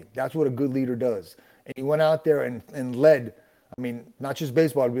show me. That's what a good leader does. And he went out there and led. I mean, not just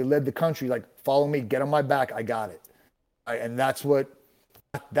baseball, but he led the country. Like, follow me, get on my back. I got it. Right? And that's what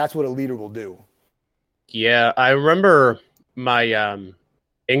a leader will do. Yeah, I remember my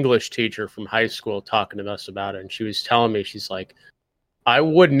English teacher from high school talking to us about it, and she was telling me, she's like, I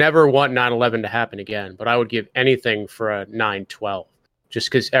would never want 9/11 to happen again, but I would give anything for a 9/12, just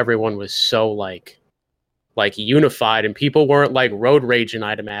because everyone was so like unified, and people weren't like road raging,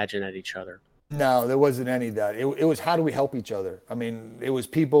 I'd imagine, at each other. No, there wasn't any of that. It was, how do we help each other? I mean, it was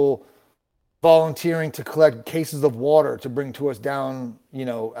people volunteering to collect cases of water to bring to us down, you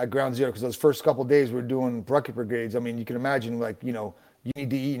know, at Ground Zero, because those first couple of days we're doing bucket brigades. I mean, you can imagine, like, you know, you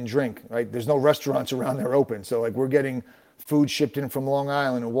need to eat and drink, right? There's no restaurants around there open, so like we're getting food shipped in from Long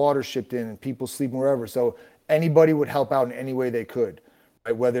Island and water shipped in, and people sleeping wherever. So anybody would help out in any way they could,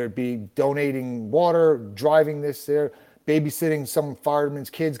 right? Whether it be donating water, driving this there, babysitting some fireman's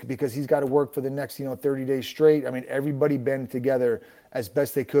kids because he's got to work for the next, you know, 30 days straight. I mean, everybody banded together as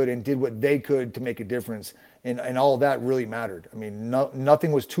best they could and did what they could to make a difference. And all of that really mattered. I mean,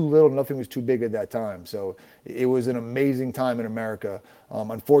 nothing was too little, nothing was too big at that time. So it was an amazing time in America.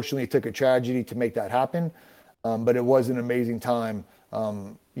 Unfortunately, it took a tragedy to make that happen. But it was an amazing time,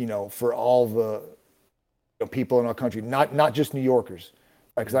 you know, for all the people in our country, not just New Yorkers.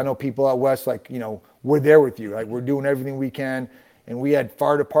 Because I know people out west, like, you know, we're there with you. Like, we're doing everything we can. And we had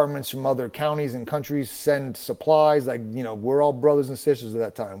fire departments from other counties and countries send supplies. Like, you know, we're all brothers and sisters at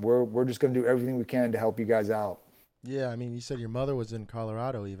that time. We're just going to do everything we can to help you guys out. Yeah, I mean, you said your mother was in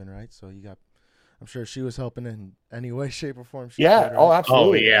Colorado even, right? So you got, I'm sure she was helping in any way, shape, or form. Yeah, could, right? oh,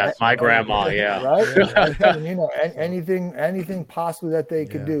 absolutely. Oh, yeah, my grandma, yeah. Right? Yeah. And, you know, anything possibly that they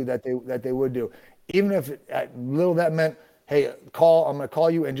could do, that they would do. Even if little that meant, hey, I'm going to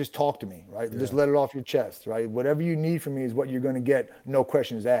call you and just talk to me, right? Yeah. Just let it off your chest, right? Whatever you need from me is what you're going to get. No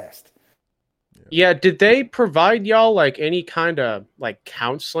questions asked. Yeah. Did they provide y'all like any kind of like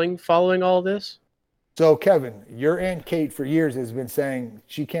counseling following all this? So, Kevin, your Aunt Kate for years has been saying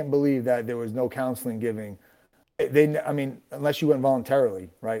she can't believe that there was no counseling giving. I mean, unless you went voluntarily,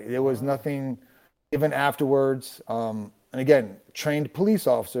 right? There was nothing given afterwards. And again, trained police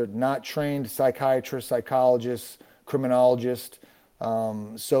officer, not trained psychiatrist, psychologist, criminologist.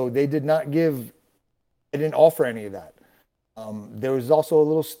 So they didn't offer any of that. There was also a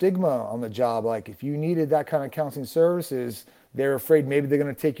little stigma on the job. Like, if you needed that kind of counseling services, they're afraid maybe they're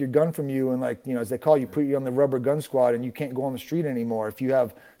going to take your gun from you and, like, you know, as they call you, put you on the rubber gun squad and you can't go on the street anymore if you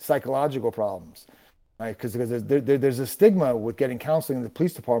have psychological problems, right? Because there's a stigma with getting counseling in the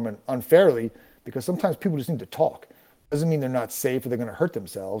police department unfairly, because sometimes people just need to talk. Doesn't mean they're not safe or they're going to hurt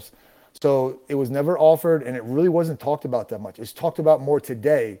themselves. So it was never offered, and it really wasn't talked about that much. It's talked about more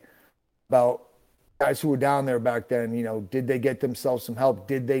today about guys who were down there back then. You know, did they get themselves some help?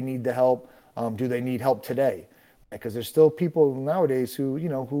 Did they need the help? Do they need help today? Because there's still people nowadays who, you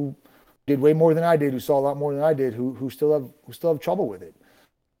know, who did way more than I did, who saw a lot more than I did, who still have trouble with it.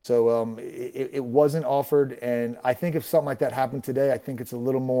 So it wasn't offered, and I think if something like that happened today, I think it's a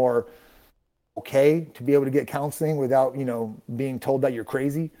little more okay to be able to get counseling without, you know, being told that you're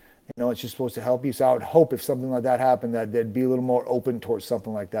crazy. You know, it's just supposed to help you. So I would hope if something like that happened, that they'd be a little more open towards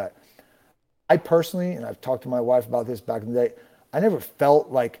something like that. I personally, and I've talked to my wife about this back in the day, I never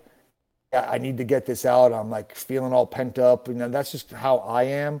felt like, yeah, I need to get this out. I'm like feeling all pent up. You know, that's just how I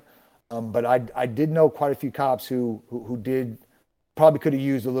am. But I did know quite a few cops who did probably could have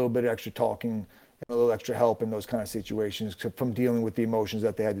used a little bit of extra talking and a little extra help in those kind of situations from dealing with the emotions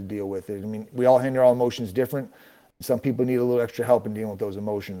that they had to deal with. I mean, we all handle our emotions different. Some people need a little extra help in dealing with those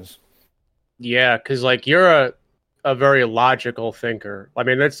emotions. Yeah, because like you're a very logical thinker. I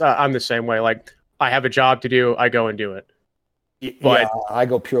mean, I'm the same way. Like, I have a job to do, I go and do it. But, yeah, I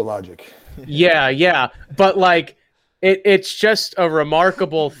go pure logic. Yeah. But like, it's just a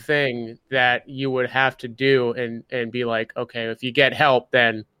remarkable thing that you would have to do and be like, okay, if you get help,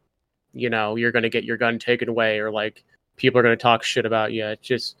 then, you know, you're going to get your gun taken away, or like people are going to talk shit about you.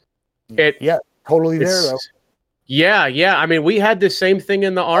 Yeah, totally there though. Yeah. I mean, we had the same thing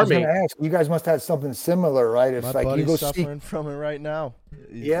in the Army. I was going to ask, you guys must have something similar, right? If my buddy's suffering from it right now.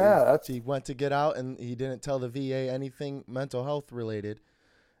 He went to get out and he didn't tell the VA anything mental health related,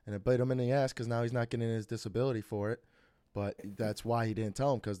 and it bit him in the ass because now he's not getting his disability for it. But that's why he didn't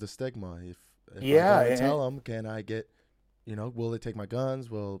tell him, because the stigma. If I don't tell him, can I get, you know, will they take my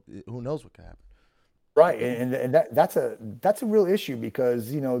guns? Well, who knows what could happen? Right, and that's a real issue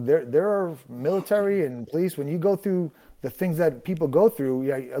because there are military and police when you go through the things that people go through,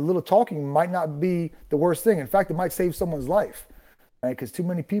 yeah, a little talking might not be the worst thing. In fact, it might save someone's life, right? Because too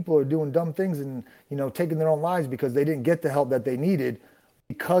many people are doing dumb things and taking their own lives because they didn't get the help that they needed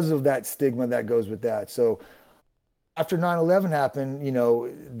because of that stigma that goes with that. So after 9/11 happened,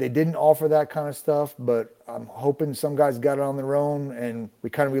 they didn't offer that kind of stuff, but I'm hoping some guys got it on their own and we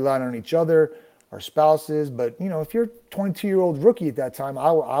kind of relied on each other, our spouses. But, if you're a 22-year-old rookie at that time,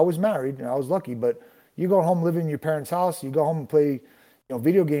 I was married and I was lucky, but you go home, live in your parents' house, you go home and play,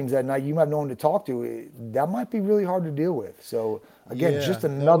 video games at night, you have no one to talk to. That might be really hard to deal with. So again, Yeah, just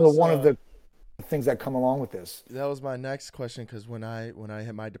that another was one of the things that come along with this. that was my next question because when I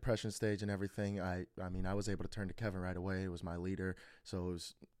hit my depression stage and everything, I mean I was able to turn to Kevin right away. It was my leader, so it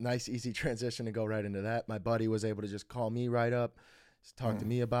was nice, easy transition to go right into that. My buddy was able to just call me right up, just talk to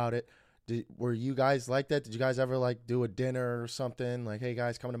me about it. Were you guys like that? Did you guys ever like do a dinner or something? Like, hey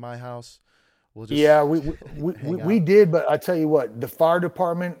guys, come to my house. We'll just Yeah, we we, we, we hang we out. did, but I tell you what, the fire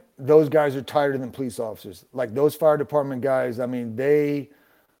department, those guys are tighter than police officers. Like those fire department guys, I mean, they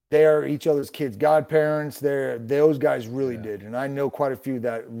are each other's kids' godparents. Those guys really Yeah, did, and I know quite a few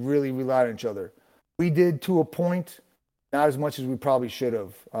that really relied on each other. We did to a point, not as much as we probably should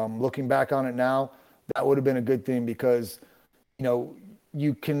have. Looking back on it now, that would have been a good thing because you know,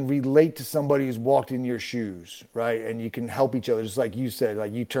 you can relate to somebody who's walked in your shoes, right? And you can help each other, just like you said,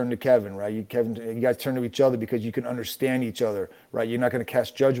 like you turn to Kevin, right? You guys turn to each other because you can understand each other, right? You're not going to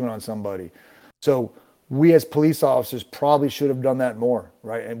cast judgment on somebody. So we as police officers probably should have done that more,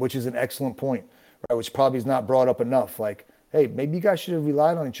 right? And which is an excellent point, right? Which probably is not brought up enough. Like, hey, maybe you guys should have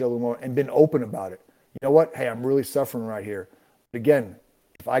relied on each other more and been open about it. You know what? Hey, I'm really suffering right here. But again,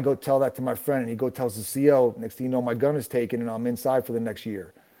 if I go tell that to my friend and he go tells the CO, next thing you know, my gun is taken and I'm inside for the next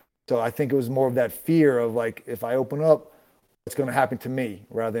year. So I think it was more of that fear of like, if I open up, what's going to happen to me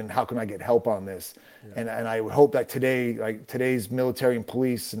rather than how can I get help on this? yeah, And I would hope that today, like today's military and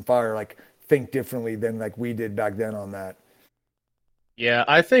police and fire, like think differently than like we did back then on that. Yeah,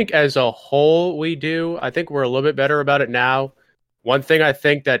 I think as a whole we do. I think we're a little bit better about it now. One thing I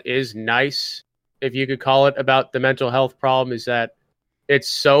think that is nice, if you could call it, about the mental health problem is that it's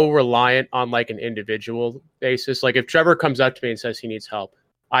so reliant on like an individual basis. Like if Trevor comes up to me and says he needs help,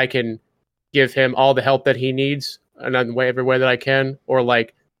 I can give him all the help that he needs and in every way that I can, or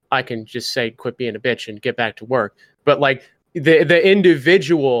like I can just say quit being a bitch and get back to work. But like the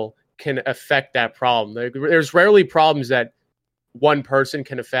individual can affect that problem. There's rarely problems that one person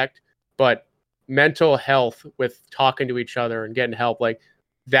can affect, but mental health with talking to each other and getting help, like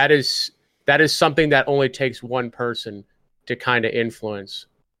that is that is something that only takes one person to kind of influence.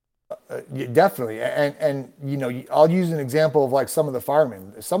 Yeah, definitely. And I'll use an example of like some of the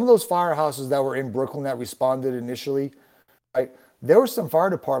firemen. Some of those firehouses that were in Brooklyn that responded initially, right? There were some fire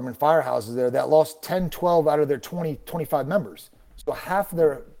department firehouses there that lost 10, 12 out of their 20, 25 members. So half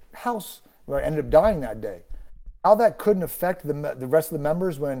their house, right, ended up dying that day. How that couldn't affect the rest of the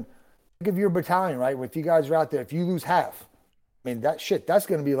members when think of your battalion, right? If you guys are out there, if you lose half, I mean that's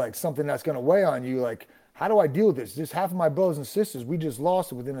going to be like something that's going to weigh on you. Like, how do I deal with this? Just half of my brothers and sisters, we just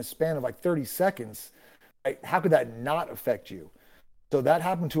lost within a span of like 30 seconds. Right? How could that not affect you? So that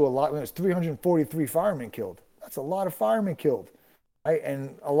happened to a lot. When it's 343 firemen killed. That's a lot of firemen killed, right?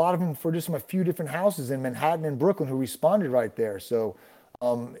 And a lot of them for just from a few different houses in Manhattan and Brooklyn who responded right there. So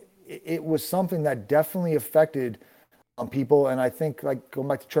it was something that definitely affected people. And I think, like going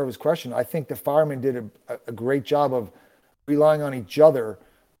back to Trevor's question, I think the firemen did a great job of relying on each other,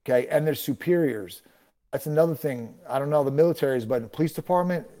 okay, and their superiors. That's another thing. I don't know the militaries, but in the police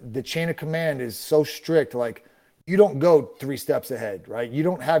department, the chain of command is so strict. Like, you don't go three steps ahead, right? You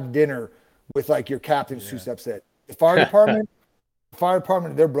don't have dinner with like your captains two yeah, steps ahead. The fire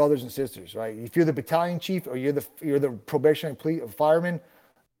department, they're brothers and sisters, right? If you're the battalion chief or you're the probationary police fireman,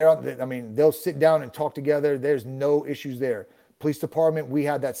 I mean, they'll sit down and talk together. There's no issues there. Police department, we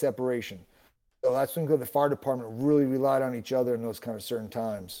had that separation. So that's when the fire department really relied on each other in those kind of certain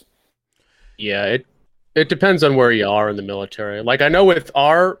times. Yeah, it depends on where you are in the military. Like I know with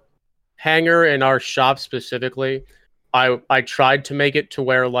our hangar and our shop specifically, I tried to make it to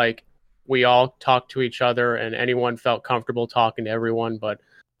where like we all talked to each other and anyone felt comfortable talking to everyone. But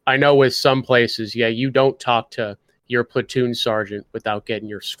I know with some places, yeah, you don't talk to your platoon sergeant without getting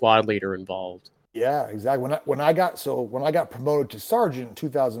your squad leader involved. Yeah, exactly. When I got promoted to sergeant in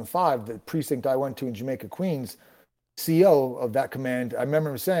 2005, the precinct I went to in Jamaica, Queens, CO of that command, I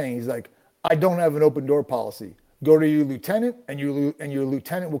remember him saying, he's like, I don't have an open door policy. Go to your lieutenant, and your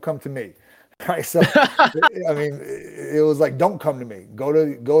lieutenant will come to me. right? So, I mean, it was like, don't come to me. Go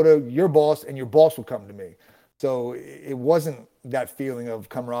to your boss, and your boss will come to me. So it wasn't that feeling of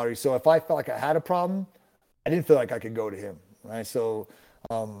camaraderie. So if I felt like I had a problem, I didn't feel like I could go to him, right? So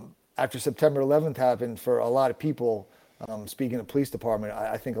after September 11th happened, for a lot of people, speaking of police department,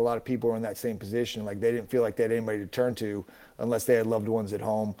 I think a lot of people were in that same position. Like they didn't feel like they had anybody to turn to unless they had loved ones at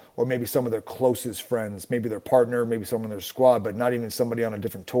home, or maybe some of their closest friends, maybe their partner, maybe someone in their squad, but not even somebody on a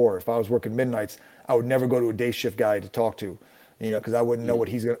different tour. If I was working midnights, I would never go to a day shift guy to talk to, because I wouldn't know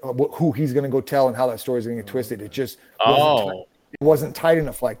who he's gonna go tell and how that story's gonna get twisted. It just wasn't tight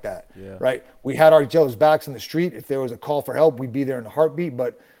enough like that, right? We had our Joe's backs in the street. If there was a call for help, we'd be there in a heartbeat,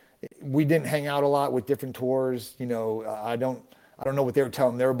 but we didn't hang out a lot with different tours. I don't know what they were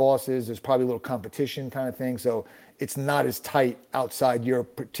telling their bosses. There's probably a little competition kind of thing. So it's not as tight outside your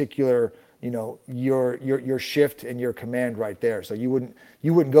particular, your shift and your command right there. So you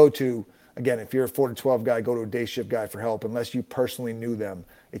wouldn't go to, again, if you're a 4 to 12 guy, go to a day shift guy for help unless you personally knew them.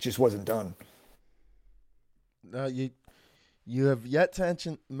 It just wasn't done. You have yet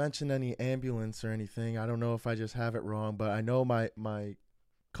to mention any ambulance or anything. I don't know if I just have it wrong, but I know my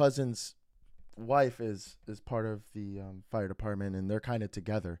cousin's wife is part of the fire department, and they're kind of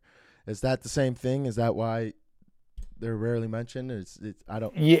together. Is that the same thing? Is that why they're rarely mentioned? I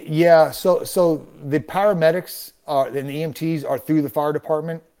don't. Yeah. So the paramedics and the EMTs are through the fire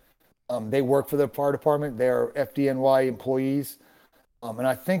department. They work for the fire department. They're FDNY employees. And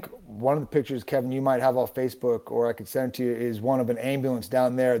I think one of the pictures, Kevin, you might have off Facebook, or I could send it to you, is one of an ambulance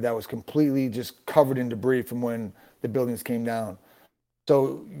down there that was completely just covered in debris from when the buildings came down.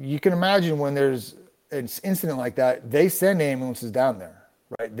 So you can imagine when there's an incident like that, they send ambulances down there,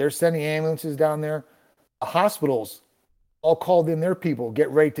 right? They're sending ambulances down there. The hospitals all called in their people,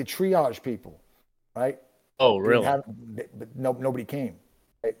 get ready to triage people, right? Oh, really? But nobody came.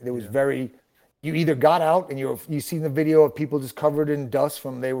 Right? It was you either got out and you see the video of people just covered in dust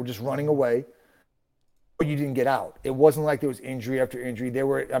from they were just running away, or you didn't get out. It wasn't like there was injury after injury.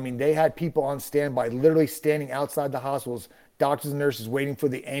 They had people on standby, literally standing outside the hospitals, doctors and nurses waiting for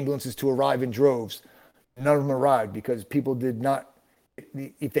the ambulances to arrive in droves. None of them arrived because people did not,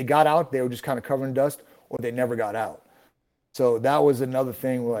 if they got out, they were just kind of covered in dust, or they never got out. So that was another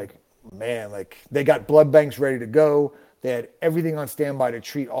thing, like, man, like they got blood banks ready to go. They had everything on standby to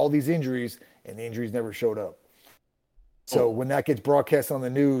treat all these injuries, and the injuries never showed up. So when that gets broadcast on the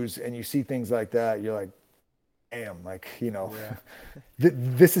news and you see things like that, you're like, damn, like,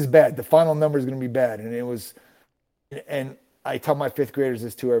 this is bad. The final number is going to be bad. And I tell my fifth graders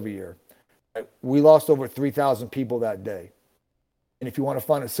this too every year. We lost over 3,000 people that day. And if you want to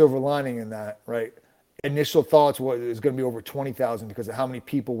find a silver lining in that, right, initial thoughts was it was going to be over 20,000 because of how many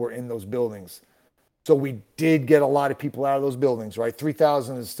people were in those buildings. So we did get a lot of people out of those buildings, right?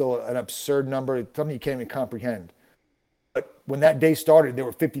 3,000 is still an absurd number. It's something you can't even comprehend. But when that day started, there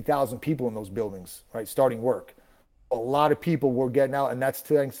were 50,000 people in those buildings, right, starting work. A lot of people were getting out, and that's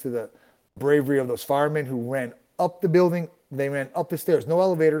thanks to the bravery of those firemen who ran up the building. They ran up the stairs, no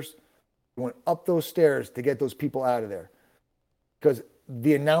elevators. They went up those stairs to get those people out of there. Because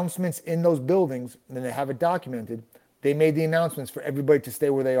the announcements in those buildings, and they have it documented, they made the announcements for everybody to stay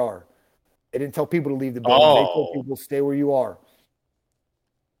where they are. They didn't tell people to leave the building. They told people stay where you are.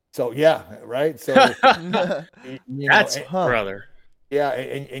 So yeah, right. So brother. Yeah,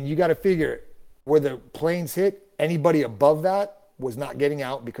 and you got to figure where the planes hit. Anybody above that was not getting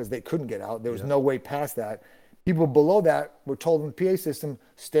out because they couldn't get out. There was no way past that. People below that were told in the PA system,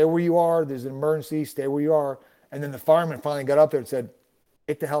 "Stay where you are. There's an emergency. Stay where you are." And then the firemen finally got up there and said,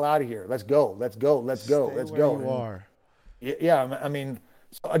 "Get the hell out of here. Let's go. Let's go. Let's go. Stay Let's where go." You are. Yeah, I mean,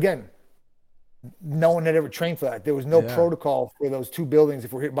 so again. No one had ever trained for that. There was no protocol for those two buildings.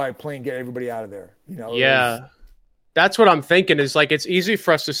 If we're hit by a plane, get everybody out of there. That's what I'm thinking. Is like it's easy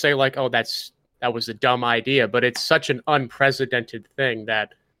for us to say like, oh, that was a dumb idea, but it's such an unprecedented thing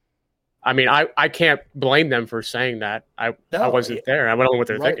that, I mean, I can't blame them for saying that. I wasn't there. I don't know what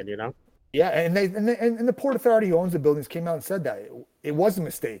they're thinking, Yeah, and the Port Authority who owns the buildings came out and said that it was a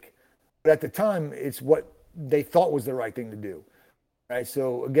mistake, but at the time, it's what they thought was the right thing to do. Right.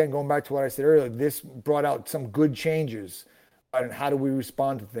 So again, going back to what I said earlier, this brought out some good changes on how do we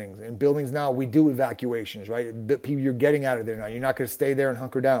respond to things. In buildings now, we do evacuations, right? You're getting out of there now. You're not going to stay there and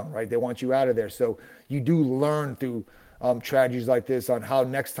hunker down, right? They want you out of there. So you do learn through tragedies like this on how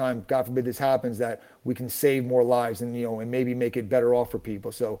next time, God forbid this happens, that we can save more lives and, and maybe make it better off for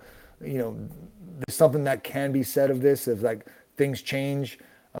people. So, there's something that can be said of this, of like things change.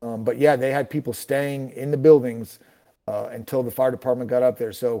 But yeah, they had people staying in the buildings until the fire department got up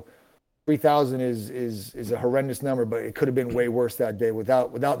there. So 3,000 is a horrendous number, but it could have been way worse that day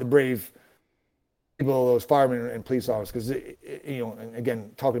without the brave people, those firemen and police officers, because and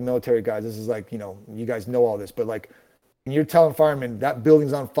again, talking to military guys, this is like, you guys know all this, but like when you're telling firemen that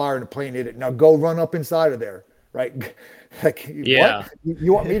building's on fire and the plane hit it, now go run up inside of there, right? Like, Yeah. what?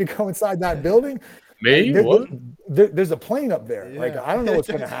 You want me to go inside that building? Me? What? There's a plane up there. Like, I don't know what's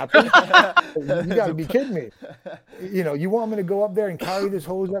going to happen. You got to be kidding me. You want me to go up there and carry this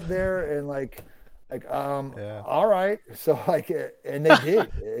hose up there and all right. So and they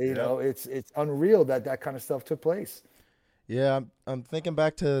did. It's unreal that kind of stuff took place. Yeah, I'm thinking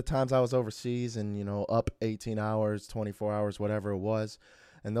back to the times I was overseas and up 18 hours, 24 hours, whatever it was,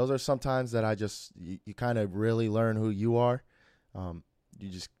 and those are some times that you kind of really learn who you are.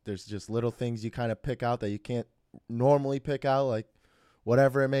 There's just little things you kind of pick out that you can't normally pick out, like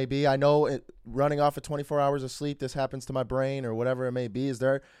whatever it may be. I know running off of 24 hours of sleep, this happens to my brain or whatever it may be. Is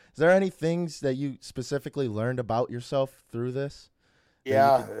there any things that you specifically learned about yourself through this?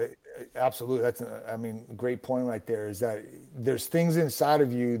 Yeah, absolutely. That's great point right there, is that there's things inside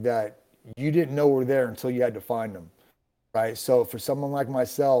of you that you didn't know were there until you had to find them. Right. So for someone like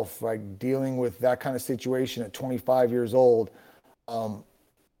myself, like dealing with that kind of situation at 25 years old,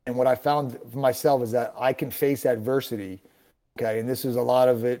 and what I found for myself is that I can face adversity. Okay. And this is a lot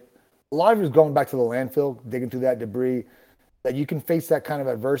of it is going back to the landfill, digging through that debris, that you can face that kind of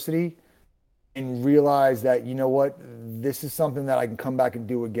adversity and realize that, this is something that I can come back and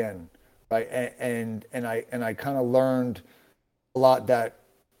do again. Right. And I kind of learned a lot that,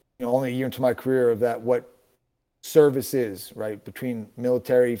 only a year into my career, of that, what service is, right? Between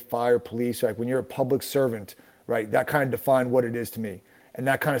military, fire, police, like when you're a public servant, right? That kind of defined what it is to me. And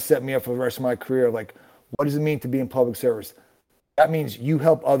that kind of set me up for the rest of my career. Like, what does it mean to be in public service? That means you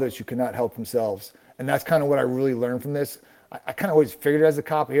help others who cannot help themselves. And that's kind of what I really learned from this. I kind of always figured as a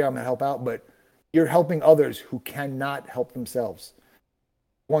cop, here, I'm going to help out, but you're helping others who cannot help themselves.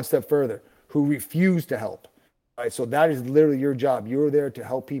 One step further, who refuse to help. Right? So that is literally your job. You're there to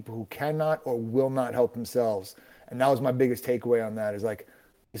help people who cannot or will not help themselves. And that was my biggest takeaway on that, is like,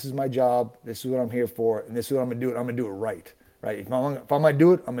 this is my job. This is what I'm here for. And this is what I'm going to do. I'm going to do it right. Right. If I'm going to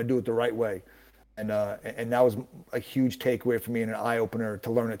do it, I'm going to do it the right way. And that was a huge takeaway for me and an eye opener to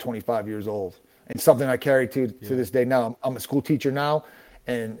learn at 25 years old, and something I carry to this day now. I'm a school teacher now.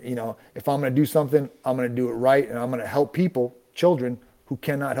 And, if I'm going to do something, I'm going to do it right. And I'm going to help people, children who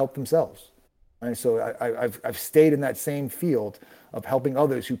cannot help themselves. Right. So I've stayed in that same field of helping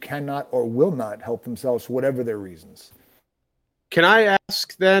others who cannot or will not help themselves for whatever their reasons. Can I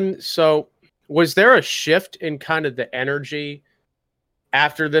ask then, so was there a shift in kind of the energy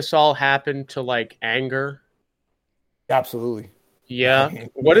after this all happened to like anger? Absolutely. Yeah.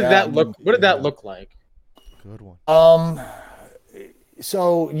 What did that look like? Good one.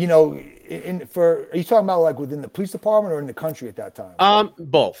 So, are you talking about like within the police department or in the country at that time?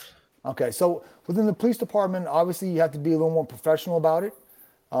 Both. Okay. So within the police department, obviously you have to be a little more professional about it.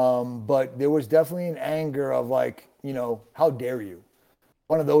 But there was definitely an anger of like, how dare you?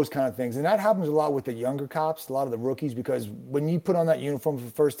 One of those kind of things. And that happens a lot with the younger cops, a lot of the rookies, because when you put on that uniform for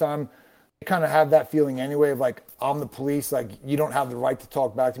the first time, you kind of have that feeling anyway of like, I'm the police, like you don't have the right to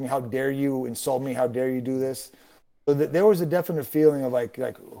talk back to me. How dare you insult me? How dare you do this? So there was a definite feeling of like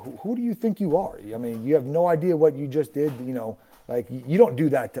who do you think you are? I mean, you have no idea what you just did, like you don't do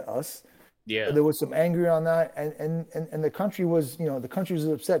that to us. Yeah. So there was some anger on that, and the country was, the country was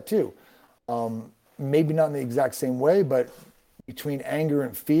upset too. Maybe not in the exact same way, but between anger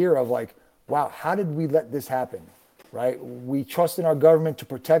and fear of like, wow, how did we let this happen? Right? We trusted our government to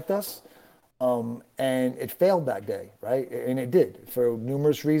protect us, and it failed that day, right? And it did for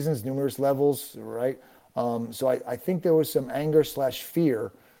numerous reasons, numerous levels, right? So I think there was some anger /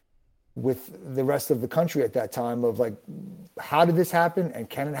 fear with the rest of the country at that time of like, how did this happen, and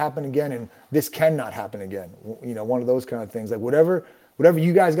can it happen again? And this cannot happen again. One of those kind of things. Like whatever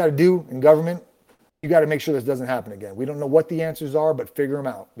you guys got to do in government, you got to make sure this doesn't happen again. We don't know what the answers are, but figure them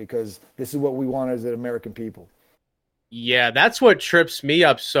out, because this is what we want as an American people. Yeah, that's what trips me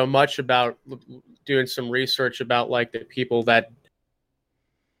up so much about doing some research about like the people that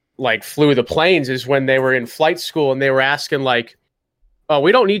like flew the planes, is when they were in flight school and they were asking like, oh,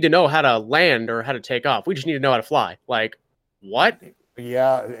 we don't need to know how to land or how to take off. We just need to know how to fly. Like, what?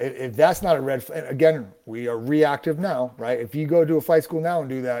 Yeah, if that's not a red flag, again, we are reactive now, right? If you go to a flight school now and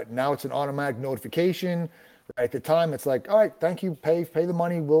do that, now it's an automatic notification. Right? At the time, it's like, all right, thank you, pay the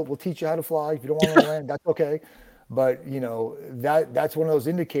money. We'll teach you how to fly. If you don't want to land, that's okay. But that's one of those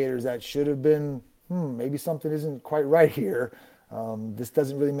indicators that should have been, maybe something isn't quite right here. This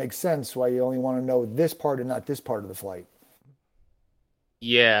doesn't really make sense. Why you only want to know this part and not this part of the flight.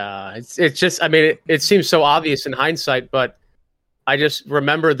 Yeah, it's just, I mean, it seems so obvious in hindsight, but I just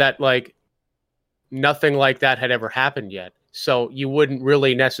remember that like nothing like that had ever happened yet. So you wouldn't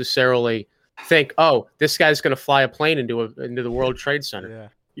really necessarily think, oh, this guy's going to fly a plane into the World Trade Center. Yeah.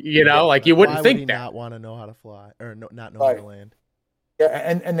 You know, like you wouldn't Why think would he that. not want to know how to fly or not know Right. how to land? Yeah,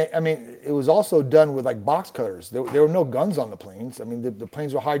 and they, I mean, it was also done with like box cutters. There were no guns on the planes. I mean, the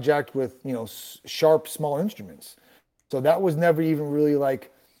planes were hijacked with, you know, sharp, small instruments. So that was never even really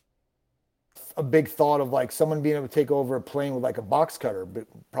like a big thought of like someone being able to take over a plane with like a box cutter, but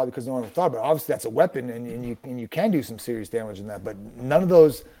probably because no one ever thought about it. Obviously, that's a weapon, and you can do some serious damage in that. But none of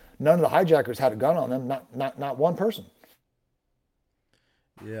the hijackers had a gun on them. Not one person.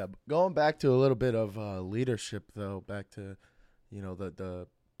 Yeah, going back to a little bit of leadership, though, back to, you know, the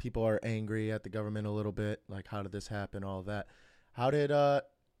people are angry at the government a little bit. Like, how did this happen? All of that. How did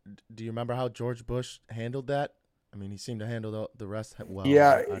do you remember how George Bush handled that? I mean, he seemed to handle the rest well.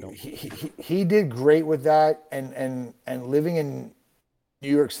 Yeah, I don't. he did great with that, and living in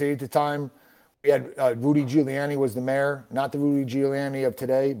New York City at the time, we had Rudy Giuliani was the mayor, not the Rudy Giuliani of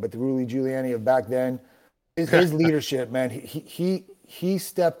today, but the Rudy Giuliani of back then. His leadership, man, he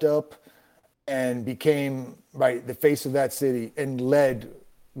stepped up and became the face of that city and led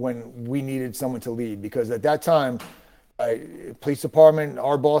when we needed someone to lead, because at that time, police department,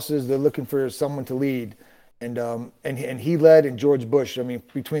 our bosses, they're looking for someone to lead, and he led. And George Bush, I mean,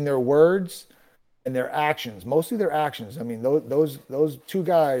 between their words and their actions, mostly their actions, I mean, those two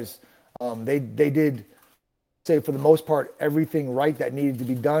guys, they did, say, for the most part, everything right that needed to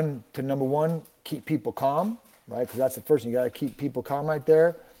be done to, number one, keep people calm, right? Because that's the first thing, you got to keep people calm right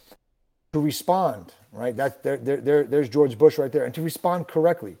there. To respond, right? There's George Bush right there, and to respond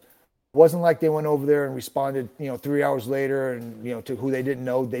correctly. It wasn't like they went over there and responded, 3 hours later, and to who they didn't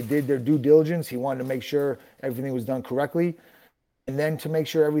know. They did their due diligence. He wanted to make sure everything was done correctly, and then to make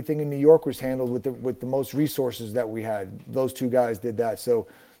sure everything in New York was handled with the most resources that we had. Those two guys did that, so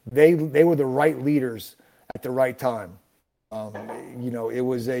they were the right leaders at the right time. It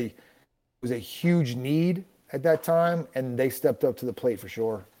was a huge need at that time, and they stepped up to the plate for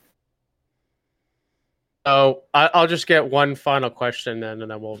sure. So I'll just get one final question then,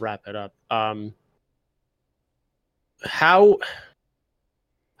 and then we'll wrap it up. How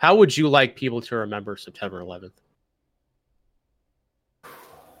would you like people to remember September 11th?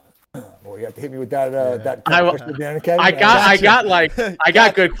 Well, you have to hit me with that that I- question again, Kevin. I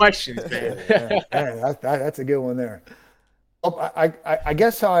got good questions, man. Yeah, that's a good one there. I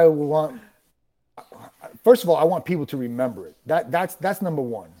guess how I want. First of all, I want people to remember it. That's number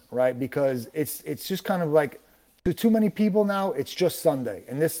one, right? Because it's just kind of like, to too many people now, it's just Sunday.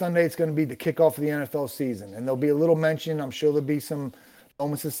 And this Sunday, it's going to be the kickoff of the NFL season. And there'll be a little mention. I'm sure there'll be some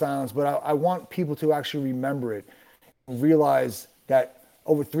moments of silence. But I want people to actually remember it, realize that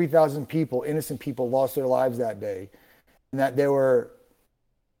over 3,000 people, innocent people, lost their lives that day. And that there were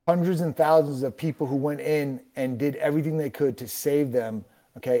hundreds and thousands of people who went in and did everything they could to save them,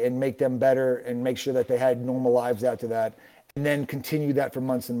 okay, and make them better and make sure that they had normal lives after that, and then continue that for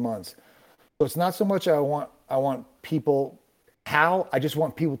months and months. So it's not so much I want people I just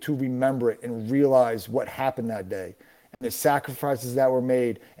want people to remember it and realize what happened that day and the sacrifices that were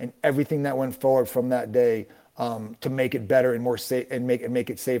made and everything that went forward from that day, to make it better and more safe and make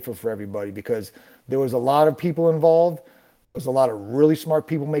it safer for everybody, because there was a lot of people involved. There's a lot of really smart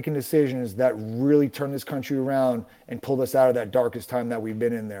people making decisions that really turned this country around and pulled us out of that darkest time that we've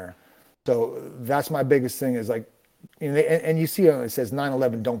been in there. So that's my biggest thing, is like, and you see it says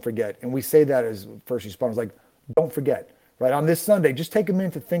 9/11, don't forget. And we say that as first responders, like, don't forget, right? On this Sunday, just take a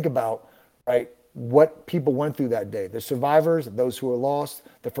minute to think about, right, what people went through that day. The survivors, those who were lost,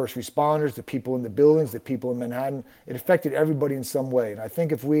 the first responders, the people in the buildings, the people in Manhattan. It affected everybody in some way. And I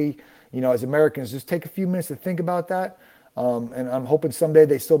think if we, as Americans, just take a few minutes to think about that, and I'm hoping someday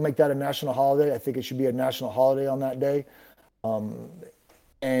they still make that a national holiday. I think it should be a national holiday on that day.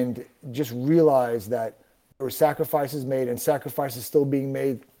 And just realize that there were sacrifices made and sacrifices still being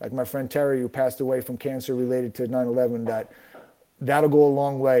made. Like my friend Terry, who passed away from cancer related to 9/11, that'll go a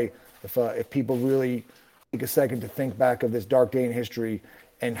long way if people really take a second to think back of this dark day in history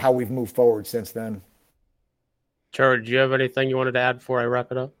and how we've moved forward since then. Jared, do you have anything you wanted to add before I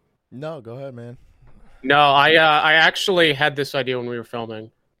wrap it up? No, go ahead, man. No, I actually had this idea when we were filming,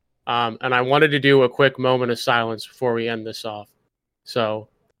 and I wanted to do a quick moment of silence before we end this off. So,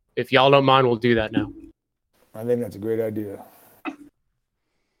 if y'all don't mind, we'll do that now. I think that's a great idea.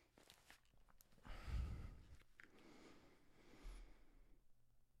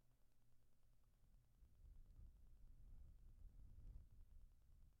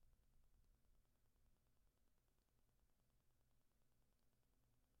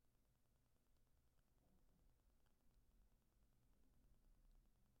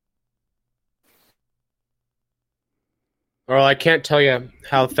 Well, I can't tell you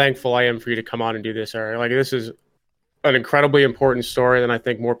how thankful I am for you to come on and do this, Eric. Like, this is an incredibly important story that I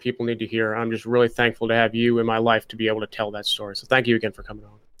think more people need to hear. I'm just really thankful to have you in my life to be able to tell that story. So thank you again for coming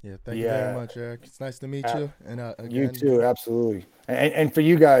on. Yeah, thank you very much, Eric. It's nice to meet you. And again, you too, absolutely. And for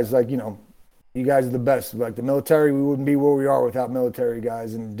you guys, like, you know, you guys are the best. Like the military, we wouldn't be where we are without military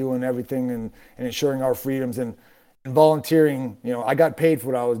guys and doing everything and ensuring our freedoms and volunteering. You know, I got paid for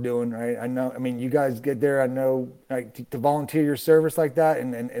what I was doing, right? I know, I mean, you guys get there, I know, like, to volunteer your service like that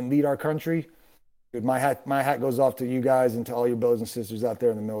and lead our country. Dude, my hat goes off to you guys and to all your brothers and sisters out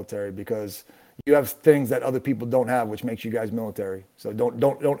there in the military, because you have things that other people don't have, which makes you guys military. So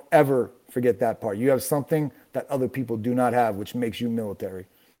don't ever forget that part. You have something that other people do not have, which makes you military.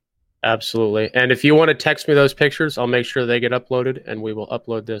 Absolutely. And if you want to text me those pictures, I'll make sure they get uploaded, and we will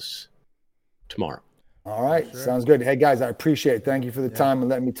upload this tomorrow. All right. Sure. Sounds good. Hey, guys, I appreciate it. Thank you for the time and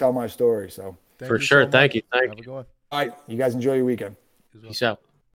letting me tell my story. So for sure. Thank you. Have a good one. All right. You guys enjoy your weekend. Peace out.